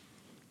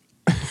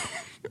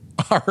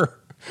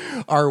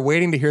are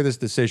waiting to hear this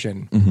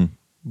decision,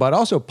 but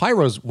also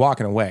Pyro's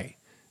walking away.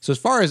 So as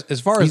far as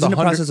he's the in the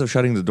process of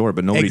shutting the door,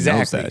 but nobody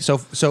knows that. So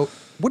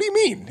what do you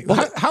mean?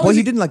 How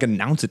he didn't like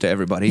announce it to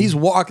everybody. He's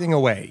walking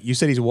away. You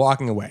said he's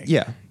walking away.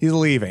 Yeah, he's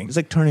leaving. He's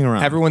like turning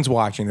around. Everyone's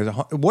watching.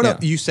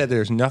 You said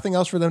there's nothing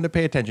else for them to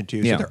pay attention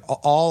to. So they're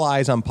all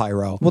eyes on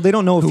Pyro. Well, they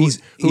don't know if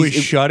he's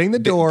shutting the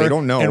door. They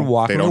don't know and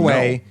walking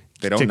away.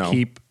 They don't know.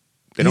 He's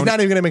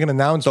not even going to make an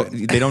announcement.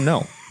 So they don't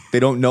know.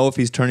 They don't know if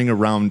he's turning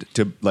around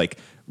to like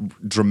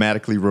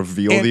dramatically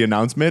reveal the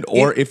announcement,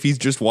 or if he's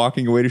just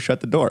walking away to shut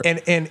the door.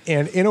 And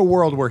in a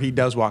world where he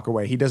does walk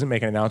away, he doesn't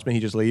make an announcement. He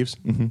just leaves.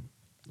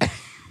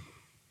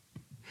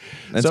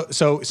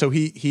 So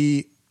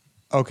he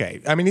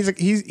okay. I mean,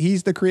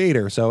 he's the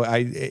creator. So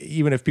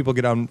even if people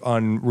get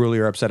unruly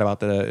or upset about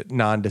the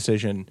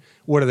non-decision,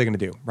 what are they going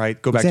to do?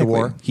 Right? Go back to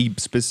war. He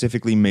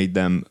specifically made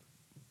them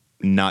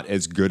not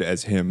as good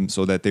as him,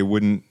 so that they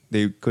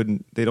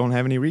don't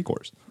have any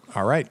recourse.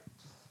 All right.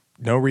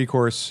 No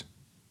recourse.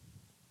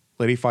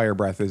 Lady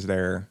Firebreath is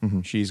there.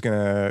 Mm-hmm. She's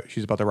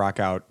about to rock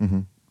out.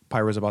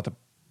 Pyro's about to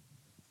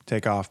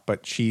take off,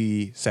 but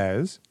she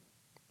says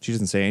She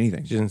doesn't say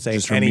anything. She doesn't say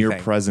just anything. her mere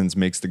presence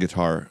makes the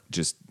guitar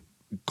just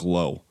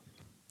glow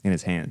in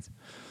his hands.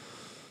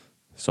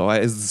 So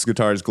as this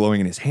guitar is glowing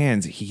in his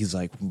hands, he's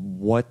like,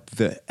 what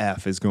the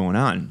F is going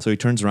on? So he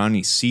turns around and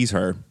he sees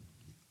her,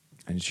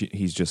 and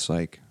he's just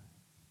like,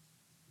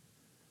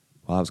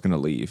 well, I was going to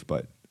leave,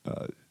 but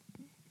I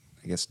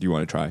guess, do you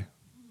want to try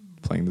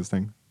playing this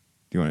thing?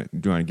 Do you want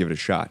to give it a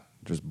shot?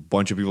 There's a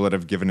bunch of people that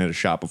have given it a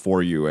shot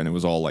before you, and it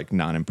was all like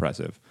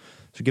non-impressive.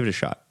 So give it a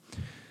shot.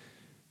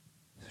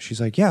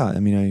 She's like, yeah, I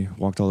mean, I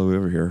walked all the way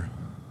over here.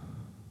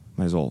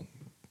 Might as well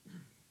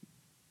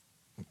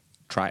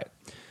try it.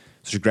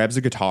 So she grabs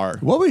the guitar.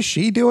 What was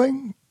she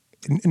doing?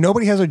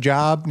 Nobody has a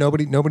job.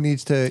 Nobody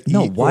needs to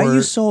No, eat. why are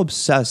you so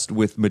obsessed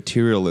with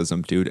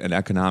materialism, dude, and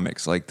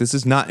economics? Like, this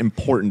is not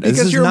important. This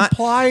Because is you're not,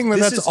 implying that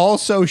this that's is-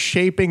 also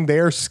shaping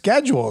their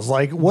schedules.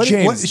 Like, what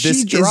James, she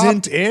this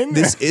dropped isn't, in?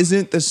 This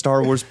isn't the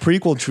Star Wars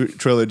prequel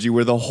trilogy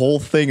where the whole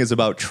thing is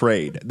about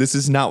trade. This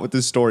is not what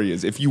this story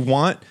is. If you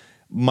want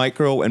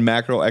micro and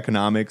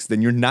macroeconomics,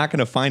 then you're not going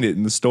to find it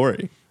in the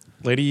story.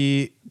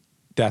 Lady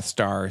Death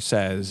Star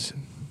says,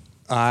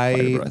 I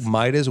Firebreath.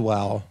 might as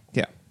well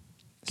Yeah.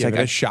 It's give like,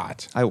 it a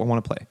shot. I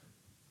want to play.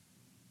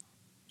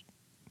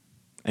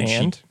 And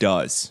And? she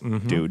does,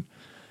 dude.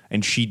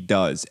 And she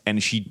does.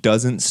 And she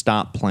doesn't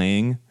stop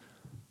playing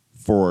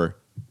for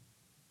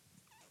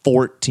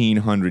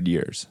 1,400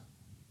 years.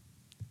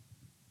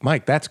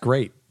 Mike, that's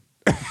great.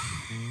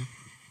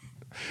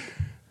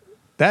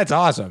 That's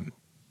awesome.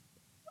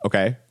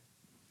 Okay?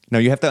 Now,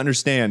 you have to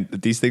understand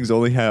that these things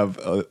only have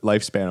a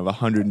lifespan of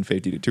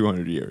 150 to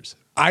 200 years.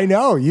 I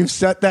know. You've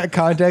set that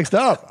context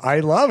up.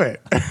 I love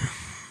it.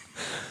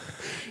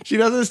 She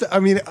doesn't.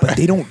 But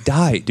they don't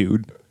die,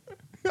 dude.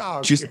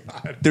 Oh, Just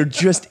God. they're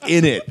just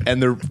in it,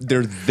 and they're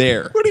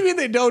there. What do you mean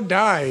they don't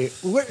die?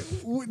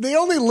 They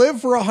only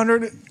live for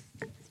 100.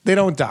 They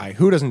don't die.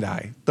 Who doesn't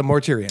die? The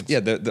Mortarians. Yeah,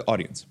 the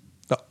audience.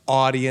 The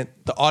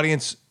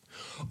audience.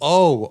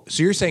 Oh,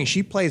 so you're saying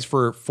she plays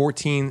for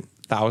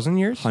 14,000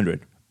 years?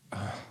 100.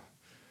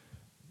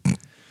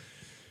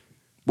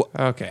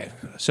 Okay,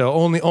 so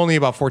only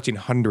about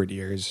 1,400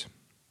 years.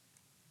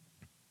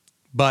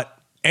 But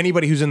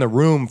anybody who's in the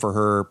room for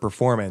her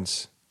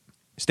performance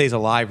stays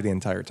alive the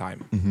entire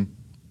time. Mm-hmm.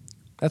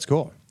 That's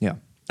cool. Yeah,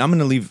 I'm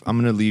gonna leave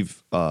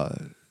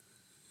that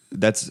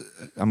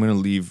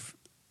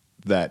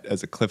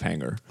as a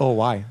cliffhanger. Oh,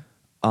 why?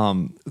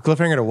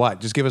 Cliffhanger to what?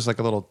 Just give us like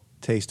a little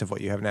taste of what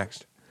you have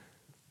next.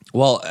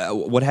 Well,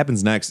 what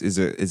happens next is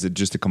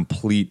just a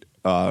complete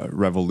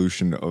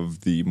revolution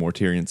of the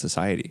Mortarian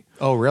society.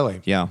 Oh,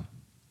 really? Yeah,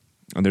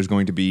 and there's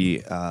going to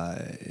be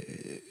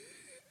a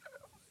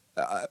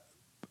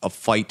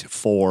fight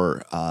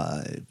for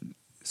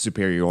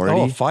superiority.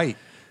 Oh, a fight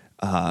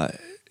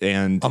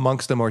and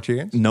amongst the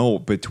Mortarians? no,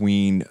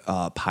 between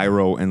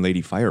Pyro and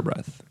Lady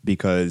Firebreath,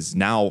 because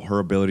now her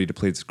ability to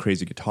play this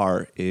crazy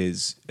guitar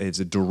is a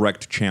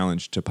direct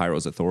challenge to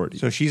Pyro's authority.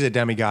 So she's a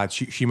demigod.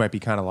 She might be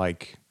kind of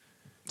like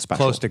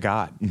Special. close to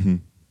God.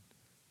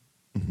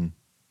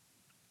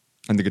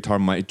 And the guitar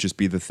might just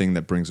be the thing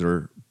that brings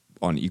her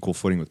on equal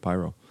footing with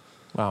Pyro.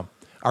 Wow.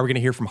 Are we going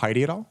to hear from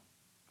Heidi at all?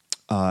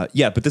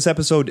 Yeah, but this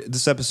episode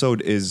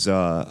is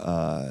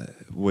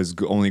was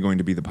only going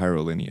to be the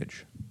Pyro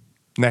lineage.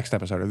 Next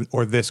episode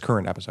or this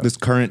current episode? This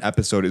current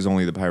episode is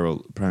only the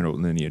Pyro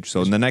lineage.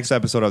 So in the next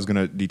episode, I was going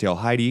to detail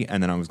Heidi,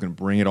 and then I was going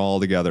to bring it all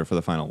together for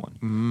the final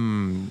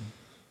one.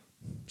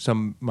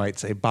 Some might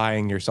say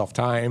buying yourself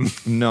time.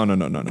 No, no,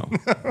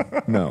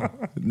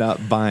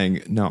 not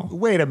buying. No,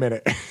 Wait a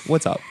minute.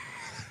 what's up?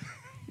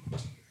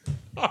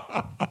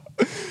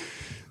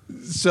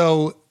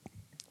 So,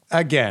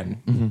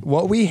 again,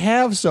 what we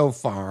have so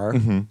far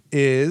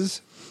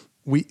is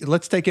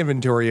let's take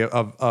inventory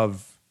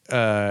of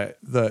the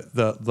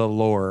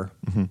lore.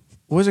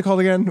 What is it called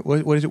again?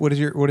 What is it?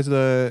 What is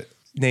the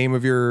name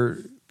of your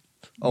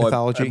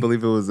mythology? I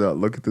believe it was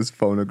Look at This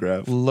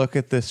Phonograph. Look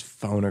at this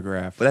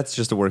phonograph. But that's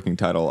just a working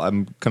title.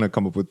 I'm going to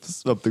come up with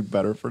something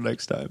better for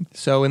next time.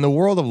 So, in the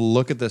world of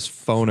Look at This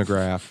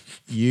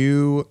Phonograph,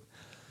 you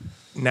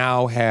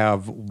now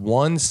have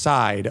one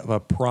side of a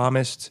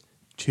promised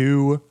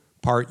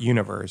 2-part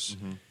universe.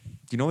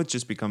 You know what's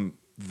just become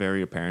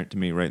very apparent to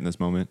me right in this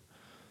moment?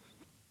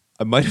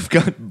 I might have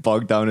gotten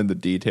bogged down in the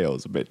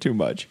details a bit too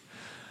much.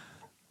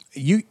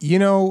 You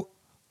know,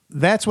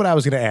 that's what I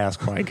was going to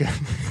ask, Mike.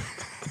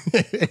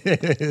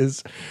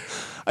 This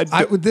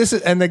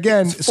is, and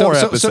again, Four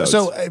episodes.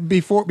 so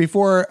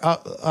before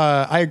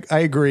I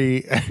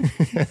agree.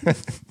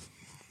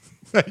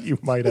 You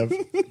might have,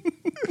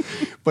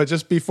 but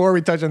just before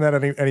we touch on that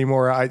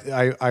anymore,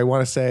 I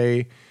want to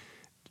say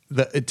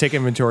take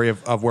inventory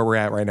of where we're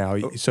at right now.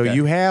 So Okay.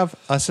 you have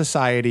a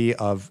society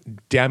of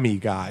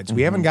demigods.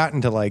 We haven't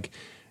gotten to like,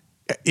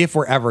 if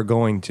we're ever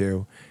going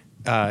to,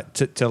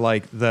 to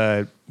like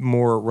the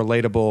more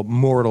relatable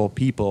mortal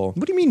people.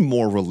 What do you mean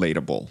more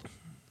relatable?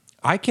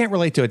 I can't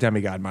relate to a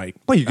demigod, Mike.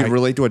 Well, you can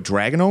relate to a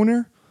dragon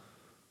owner?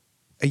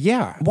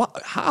 Yeah.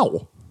 What?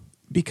 How?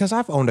 Because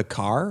I've owned a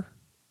car.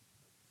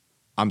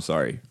 I'm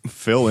sorry.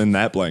 Fill in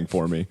that blank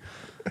for me.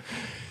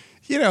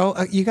 You know,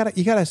 you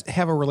gotta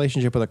have a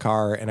relationship with a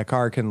car, and a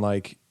car can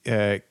like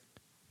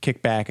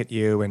kick back at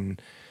you.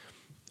 And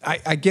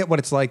I get what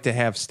it's like to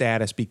have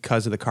status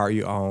because of the car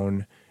you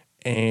own.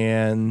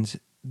 And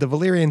the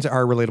Valyrians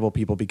are relatable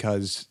people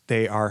because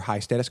they are high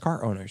status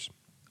car owners.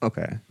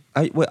 Okay.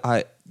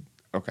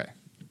 Okay.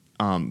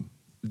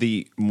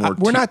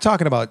 We're not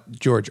talking about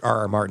George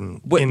R.R.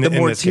 Martin. The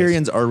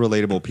Mortarians are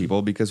relatable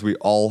people because we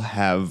all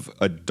have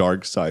a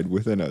dark side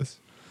within us.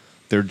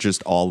 They're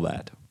just all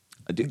that.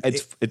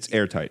 It's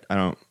airtight. I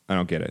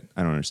don't get it.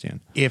 I don't understand.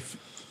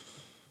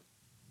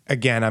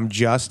 Again, I'm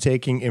just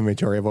taking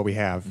inventory of what we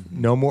have.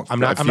 No more. I'm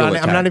not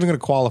even going to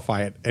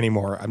qualify it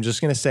anymore. I'm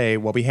just going to say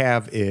what we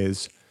have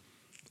is,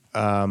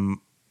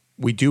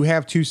 we do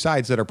have two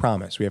sides that are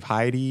promised. We have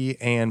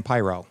Heidi and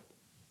Pyro.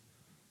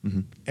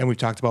 Mm-hmm. And we've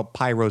talked about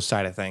Pyro's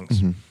side of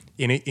things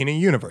in a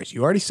universe.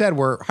 You already said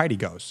where Heidi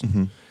goes.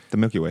 Mm-hmm. The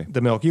Milky Way.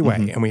 The Milky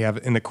Way. And we have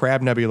in the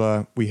Crab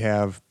Nebula, we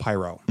have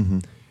Pyro.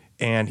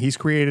 And he's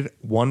created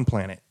one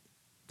planet.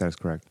 That is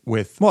correct.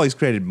 He's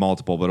created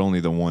multiple, but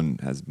only the one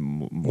has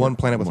one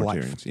planet with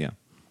life. Yeah.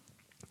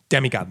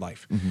 Demigod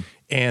life.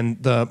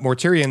 And the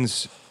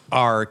Mortarians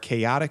are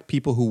chaotic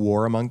people who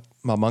war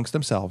amongst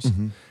themselves.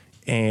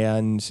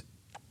 And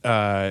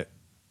then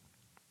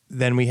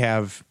we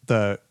have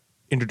the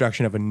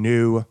introduction of a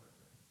new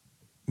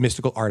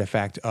mystical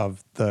artifact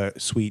of the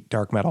sweet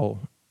dark metal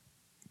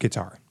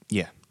guitar.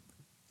 Yeah.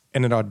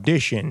 And an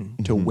audition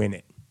to win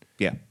it.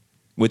 Yeah.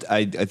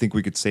 I think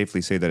we could safely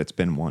say that it's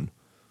been won.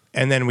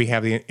 And then we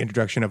have the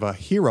introduction of a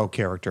hero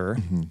character,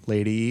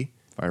 Lady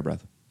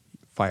Firebreath,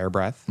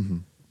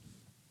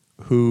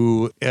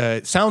 who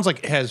sounds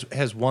like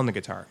has won the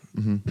guitar.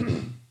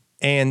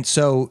 And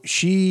so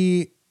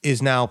she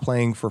is now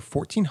playing for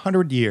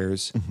 1,400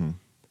 years,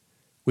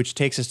 which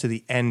takes us to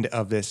the end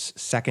of this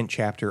second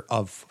chapter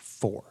of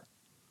 4.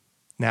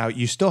 Now,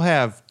 you still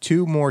have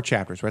 2 more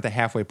chapters. We're at the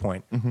halfway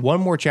point. One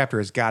more chapter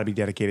has got to be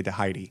dedicated to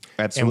Heidi.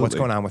 Absolutely. And what's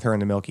going on with her in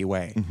the Milky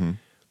Way.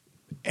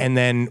 And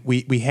then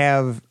we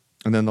have...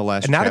 And then the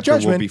last chapter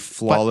will be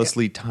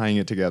flawlessly tying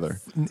it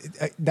together.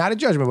 Not a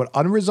judgment, but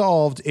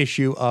unresolved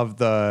issue of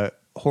the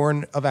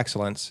Horn of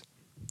Excellence.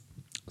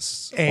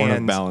 Horn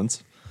of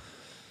Balance.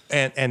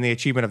 And the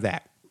achievement of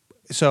that.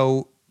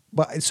 So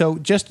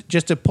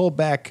just to pull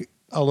back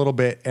a little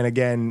bit, and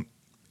again,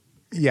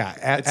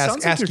 it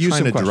sounds like ask you're you trying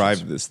some to questions.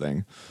 drive this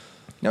thing.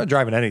 Not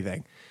driving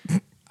anything.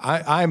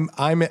 I'm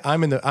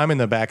in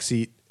the back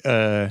seat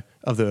of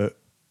the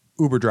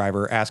Uber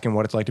driver, asking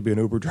what it's like to be an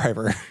Uber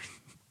driver.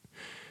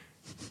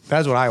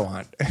 That's what I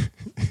want.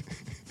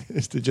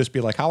 Is to just be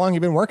like, how long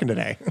you been working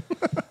today?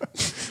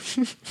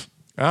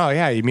 Oh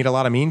yeah, you meet a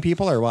lot of mean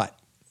people or what?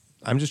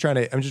 I'm just trying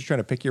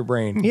to pick your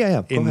brain.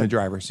 In the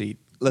driver's seat.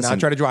 Listen, not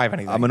try to drive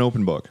anything. I'm an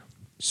open book.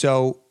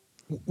 So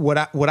what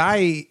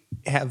I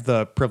have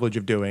the privilege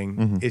of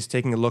doing is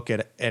taking a look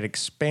at an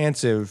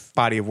expansive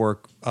body of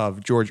work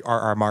of George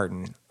R.R.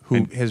 Martin,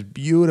 who has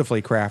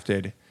beautifully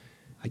crafted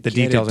the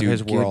details of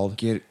his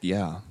world.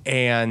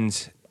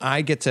 And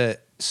I get to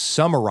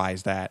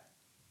summarize that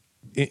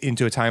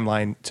into a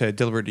timeline to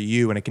deliver it to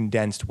you in a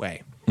condensed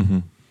way.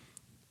 And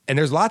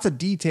there's lots of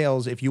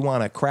details if you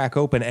want to crack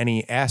open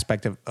any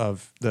aspect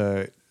of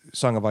the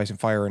Song of Ice and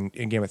Fire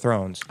in Game of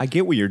Thrones. I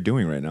get what you're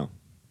doing right now.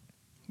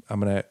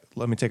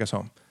 Let me take us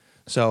home.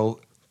 So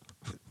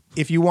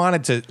if you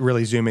wanted to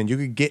really zoom in, you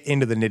could get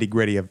into the nitty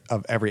gritty of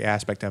every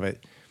aspect of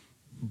it.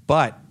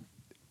 But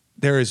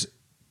there's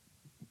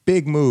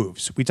big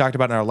moves. We talked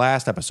about in our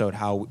last episode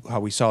how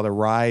we saw the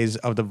rise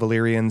of the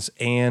Valyrians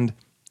and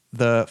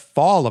the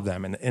fall of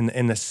them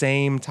in the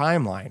same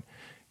timeline.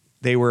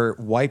 They were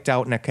wiped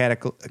out in a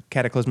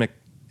cataclysmic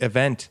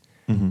event,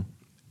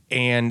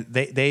 and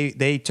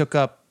they took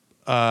up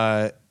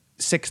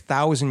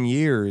 6,000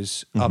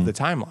 years of the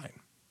timeline.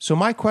 So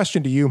my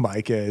question to you,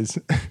 Mike, is: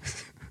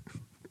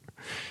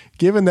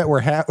 given that we're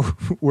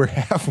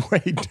halfway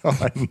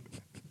done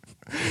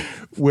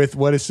with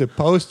what is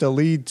supposed to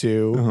lead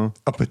to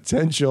a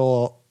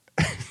potential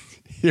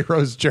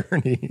hero's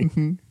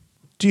journey,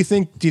 do you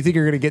think you're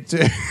going to get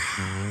to?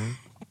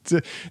 Do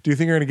you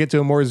think you're going to get to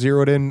a more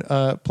zeroed in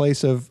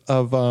place of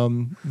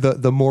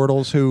the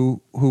mortals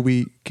who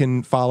we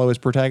can follow as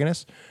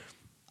protagonists?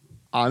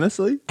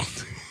 Honestly,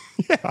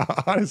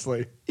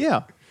 honestly,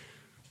 yeah.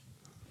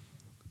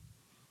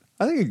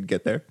 I think I could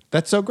get there.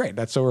 That's so great.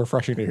 That's so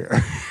refreshing to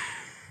hear.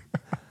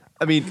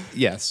 I mean,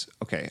 yes.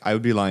 Okay, I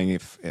would be lying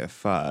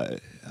if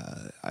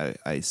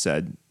I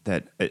said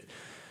that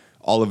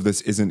all of this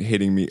isn't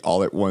hitting me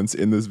all at once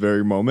in this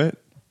very moment.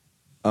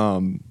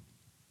 And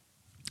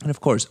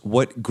of course,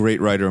 what great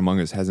writer among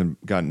us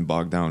hasn't gotten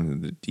bogged down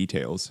in the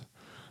details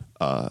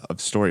of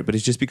story, but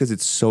it's just because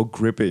it's so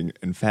gripping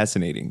and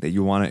fascinating that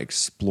you want to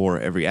explore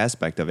every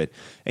aspect of it.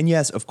 And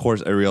yes, of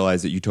course, I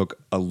realize that you took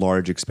a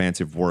large,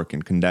 expansive work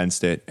and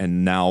condensed it,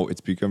 and now it's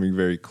becoming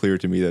very clear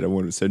to me that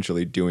what I'm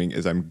essentially doing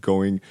is I'm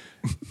going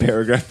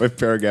paragraph by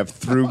paragraph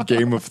through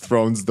Game of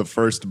Thrones, the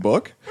first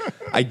book.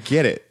 I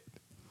get it.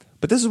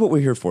 But this is what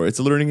we're here for. It's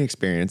a learning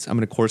experience. I'm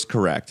going to course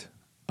correct.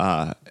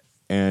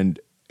 And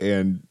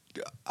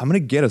I'm going to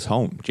get us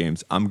home,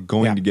 James. I'm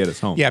going to get us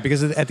home. Yeah,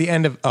 because at the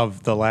end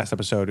of the last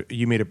episode,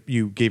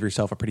 you gave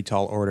yourself a pretty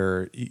tall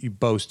order. You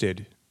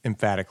boasted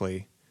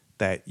emphatically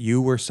that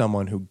you were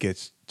someone who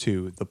gets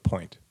to the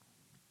point.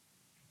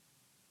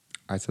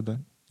 I said that?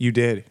 You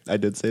did. I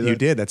did say that? You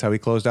did. That's how we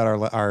closed out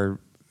our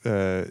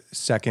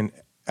second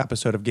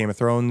episode of Game of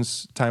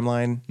Thrones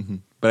timeline. Mm-hmm.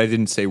 But I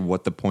didn't say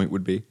what the point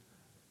would be.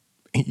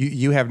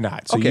 You have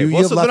not. So okay,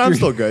 you so then I'm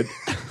still good.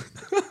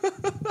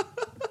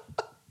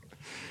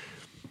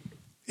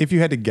 If you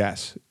had to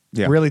guess,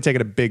 really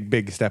taking a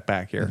big step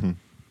back here,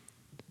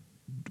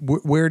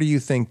 where do you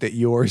think that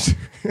yours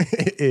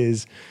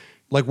is?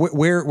 Like,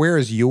 where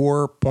is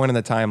your point in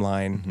the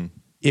timeline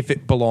if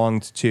it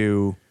belonged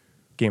to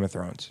Game of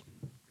Thrones?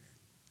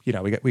 You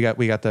know, we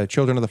got the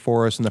Children of the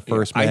Forest and the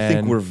First Men. I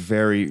think we're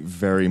very,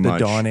 very the much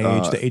Dawn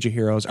Age, the Age of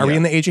Heroes. Are we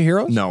in the Age of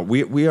Heroes? No,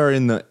 we are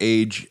in the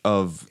age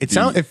of.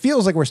 It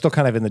feels like we're still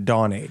kind of in the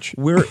Dawn Age.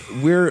 We're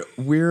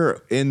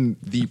in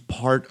the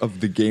part of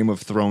the Game of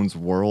Thrones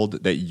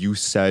world that you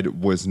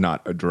said was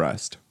not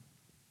addressed.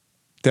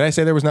 Did I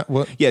say there was not?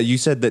 What? Yeah, you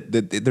said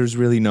that there's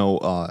really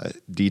no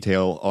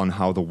detail on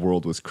how the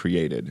world was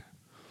created.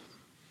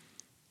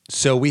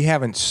 So we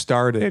haven't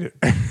started.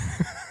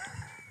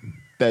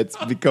 That's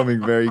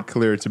becoming very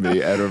clear to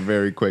me at a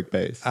very quick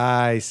pace.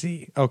 I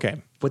see.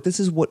 Okay. But this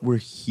is what we're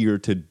here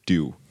to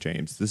do,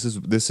 James. This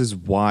is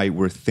why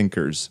we're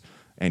thinkers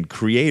and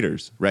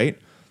creators, right?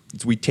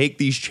 So we take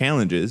these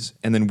challenges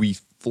and then we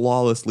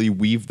flawlessly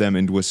weave them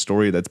into a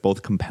story that's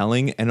both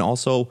compelling and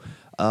also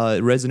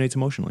resonates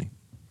emotionally.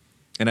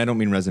 And I don't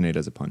mean resonate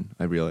as a pun.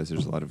 I realize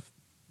there's a lot of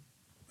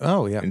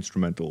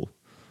instrumental.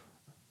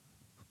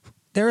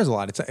 There is a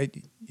lot.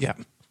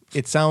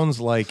 It sounds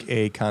like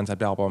a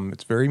concept album.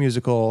 It's very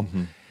musical.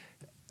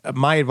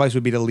 My advice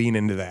would be to lean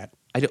into that.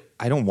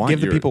 I don't want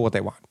give the people what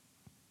they want.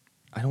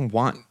 I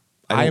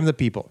am the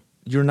people.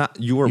 You're not.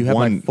 You are you have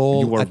one. My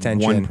full you are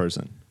attention, one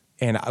person,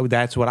 and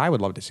that's what I would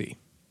love to see.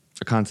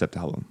 A concept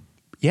album.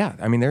 Yeah,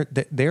 I mean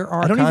there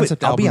are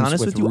concept albums. I'll be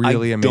honest with you.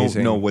 Really I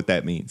amazing. don't know what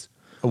that means.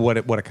 What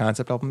a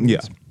concept album means.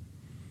 Yeah.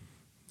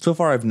 So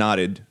far, I've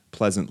nodded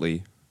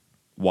pleasantly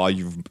while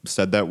you've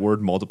said that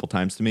word multiple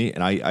times to me,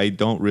 and I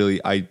don't really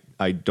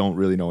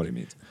know what it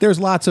means. There's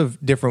lots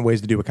of different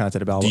ways to do a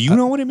concept album. Do you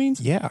know what it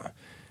means? Yeah.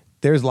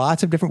 There's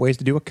lots of different ways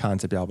to do a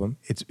concept album.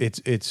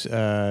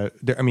 I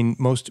mean,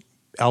 most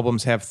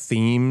albums have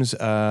themes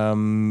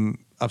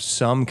of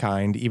some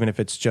kind, even if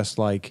it's just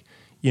like,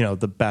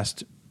 the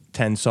best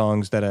 10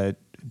 songs that a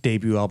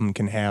debut album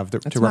can have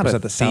to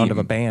represent the sound of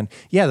a band.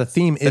 Yeah, the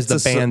theme is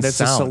the band's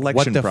sound.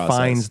 What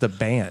defines the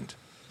band?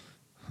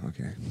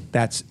 Okay.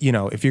 That's,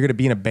 if you're going to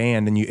be in a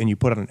band and you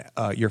put on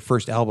your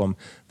first album,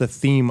 the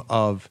theme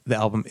of the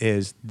album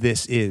is,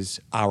 this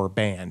is our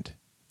band,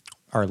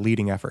 our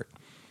leading effort.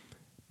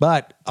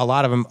 But a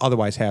lot of them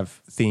otherwise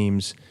have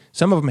themes.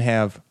 Some of them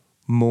have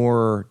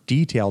more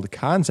detailed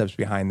concepts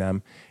behind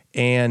them.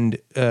 And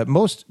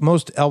most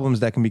albums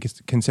that can be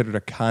considered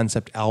a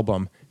concept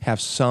album have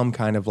some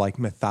kind of like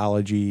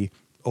mythology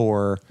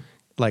or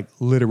like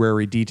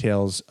literary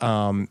details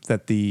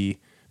that the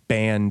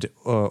band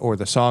or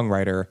the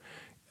songwriter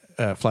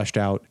fleshed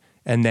out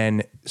and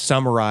then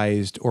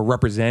summarized or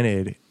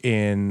represented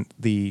in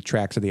the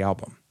tracks of the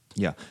album.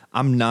 Yeah,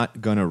 I'm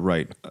not gonna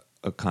write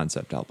a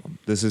concept album.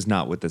 This is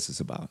not what this is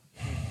about.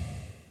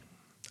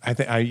 I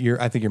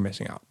think you're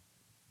missing out.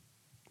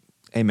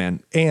 Hey,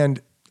 man,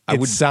 and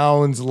it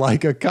sounds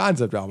like a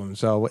concept album.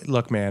 So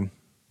look, man,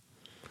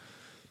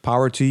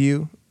 power to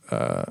you,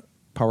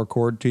 power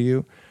chord to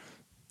you.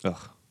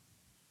 Ugh.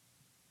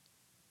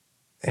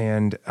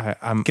 And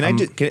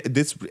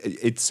this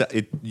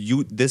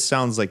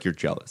sounds like you're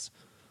jealous.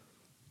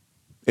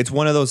 It's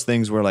one of those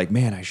things where like,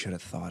 man, I should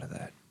have thought of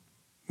that.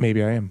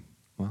 Maybe I am.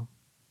 Well,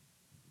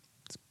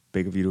 it's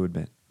big of you to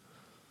admit.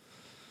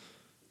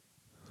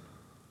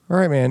 All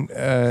right, man.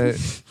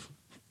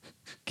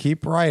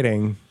 Keep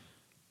writing.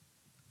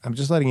 I'm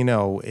just letting you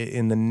know,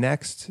 in the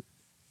next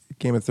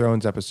Game of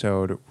Thrones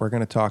episode, we're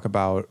going to talk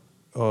about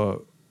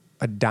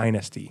a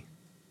dynasty.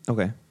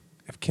 Okay.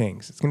 Of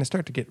kings. It's going to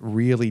start to get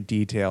really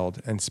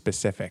detailed and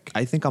specific.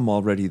 I think I'm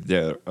already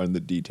there on the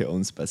detail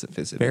and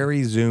specificity.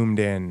 Very zoomed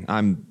in.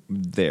 I'm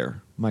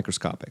there,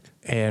 microscopic.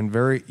 And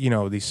very,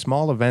 these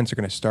small events are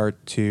going to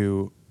start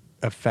to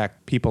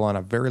affect people on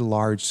a very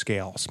large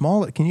scale.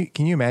 Can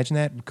you imagine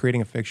that?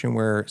 Creating a fiction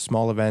where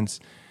small events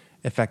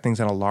affect things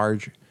on a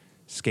large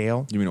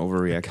scale? You mean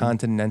overreacting? A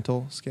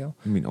continental scale?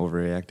 You mean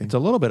overreacting? It's a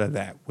little bit of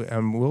that.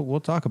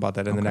 We'll talk about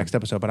that in the next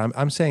episode. But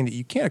I'm saying that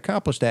you can't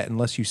accomplish that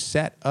unless you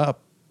set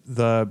up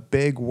the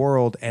big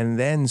world and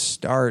then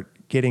start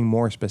getting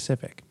more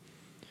specific.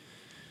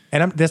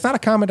 And that's not a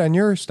comment on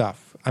your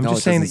stuff. I'm No,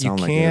 just it saying that doesn't you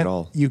sound like it at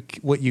all.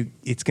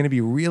 it's going to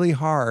be really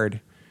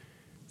hard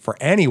for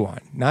anyone,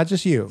 not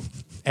just you,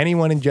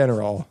 anyone in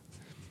general,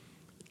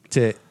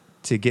 to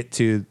get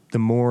to the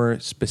more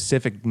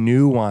specific,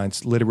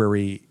 nuanced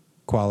literary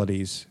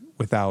qualities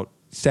without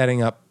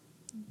setting up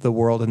the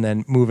world and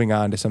then moving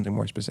on to something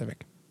more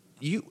specific.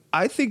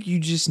 I think you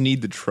just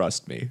need to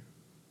trust me.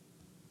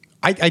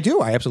 I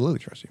do. I absolutely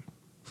trust you.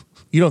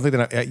 You don't think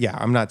that?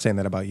 I'm not saying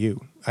that about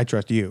you. I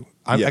trust you.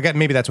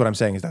 Maybe that's what I'm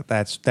saying is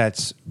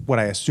that's what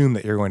I assume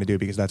that you're going to do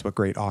because that's what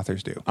great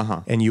authors do.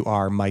 And you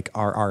are Mike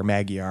R.R.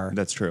 Magyar.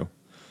 That's true.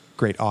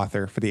 Great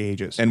author for the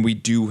ages. And we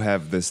do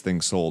have this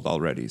thing sold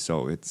already,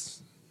 so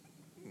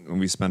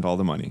we spent all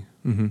the money.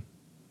 Mm-hmm.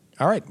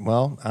 All right.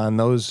 Well, on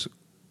those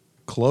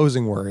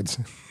closing words,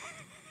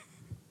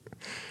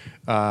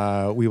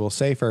 we will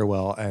say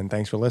farewell and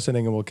thanks for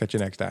listening, and we'll catch you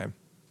next time.